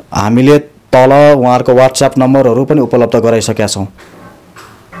हामीले तल उहाँहरुको WhatsApp नम्बरहरु पनि उपलब्ध गराइसकेका छौं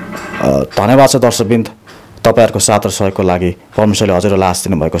धन्यवाद छ दर्शकबिन्द तपाईँहरूको साथ र सहयोगको लागि परमेश्वरले हजुरलाई आशीष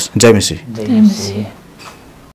दिनुभएको छ। जय मसीह। जय मसीह।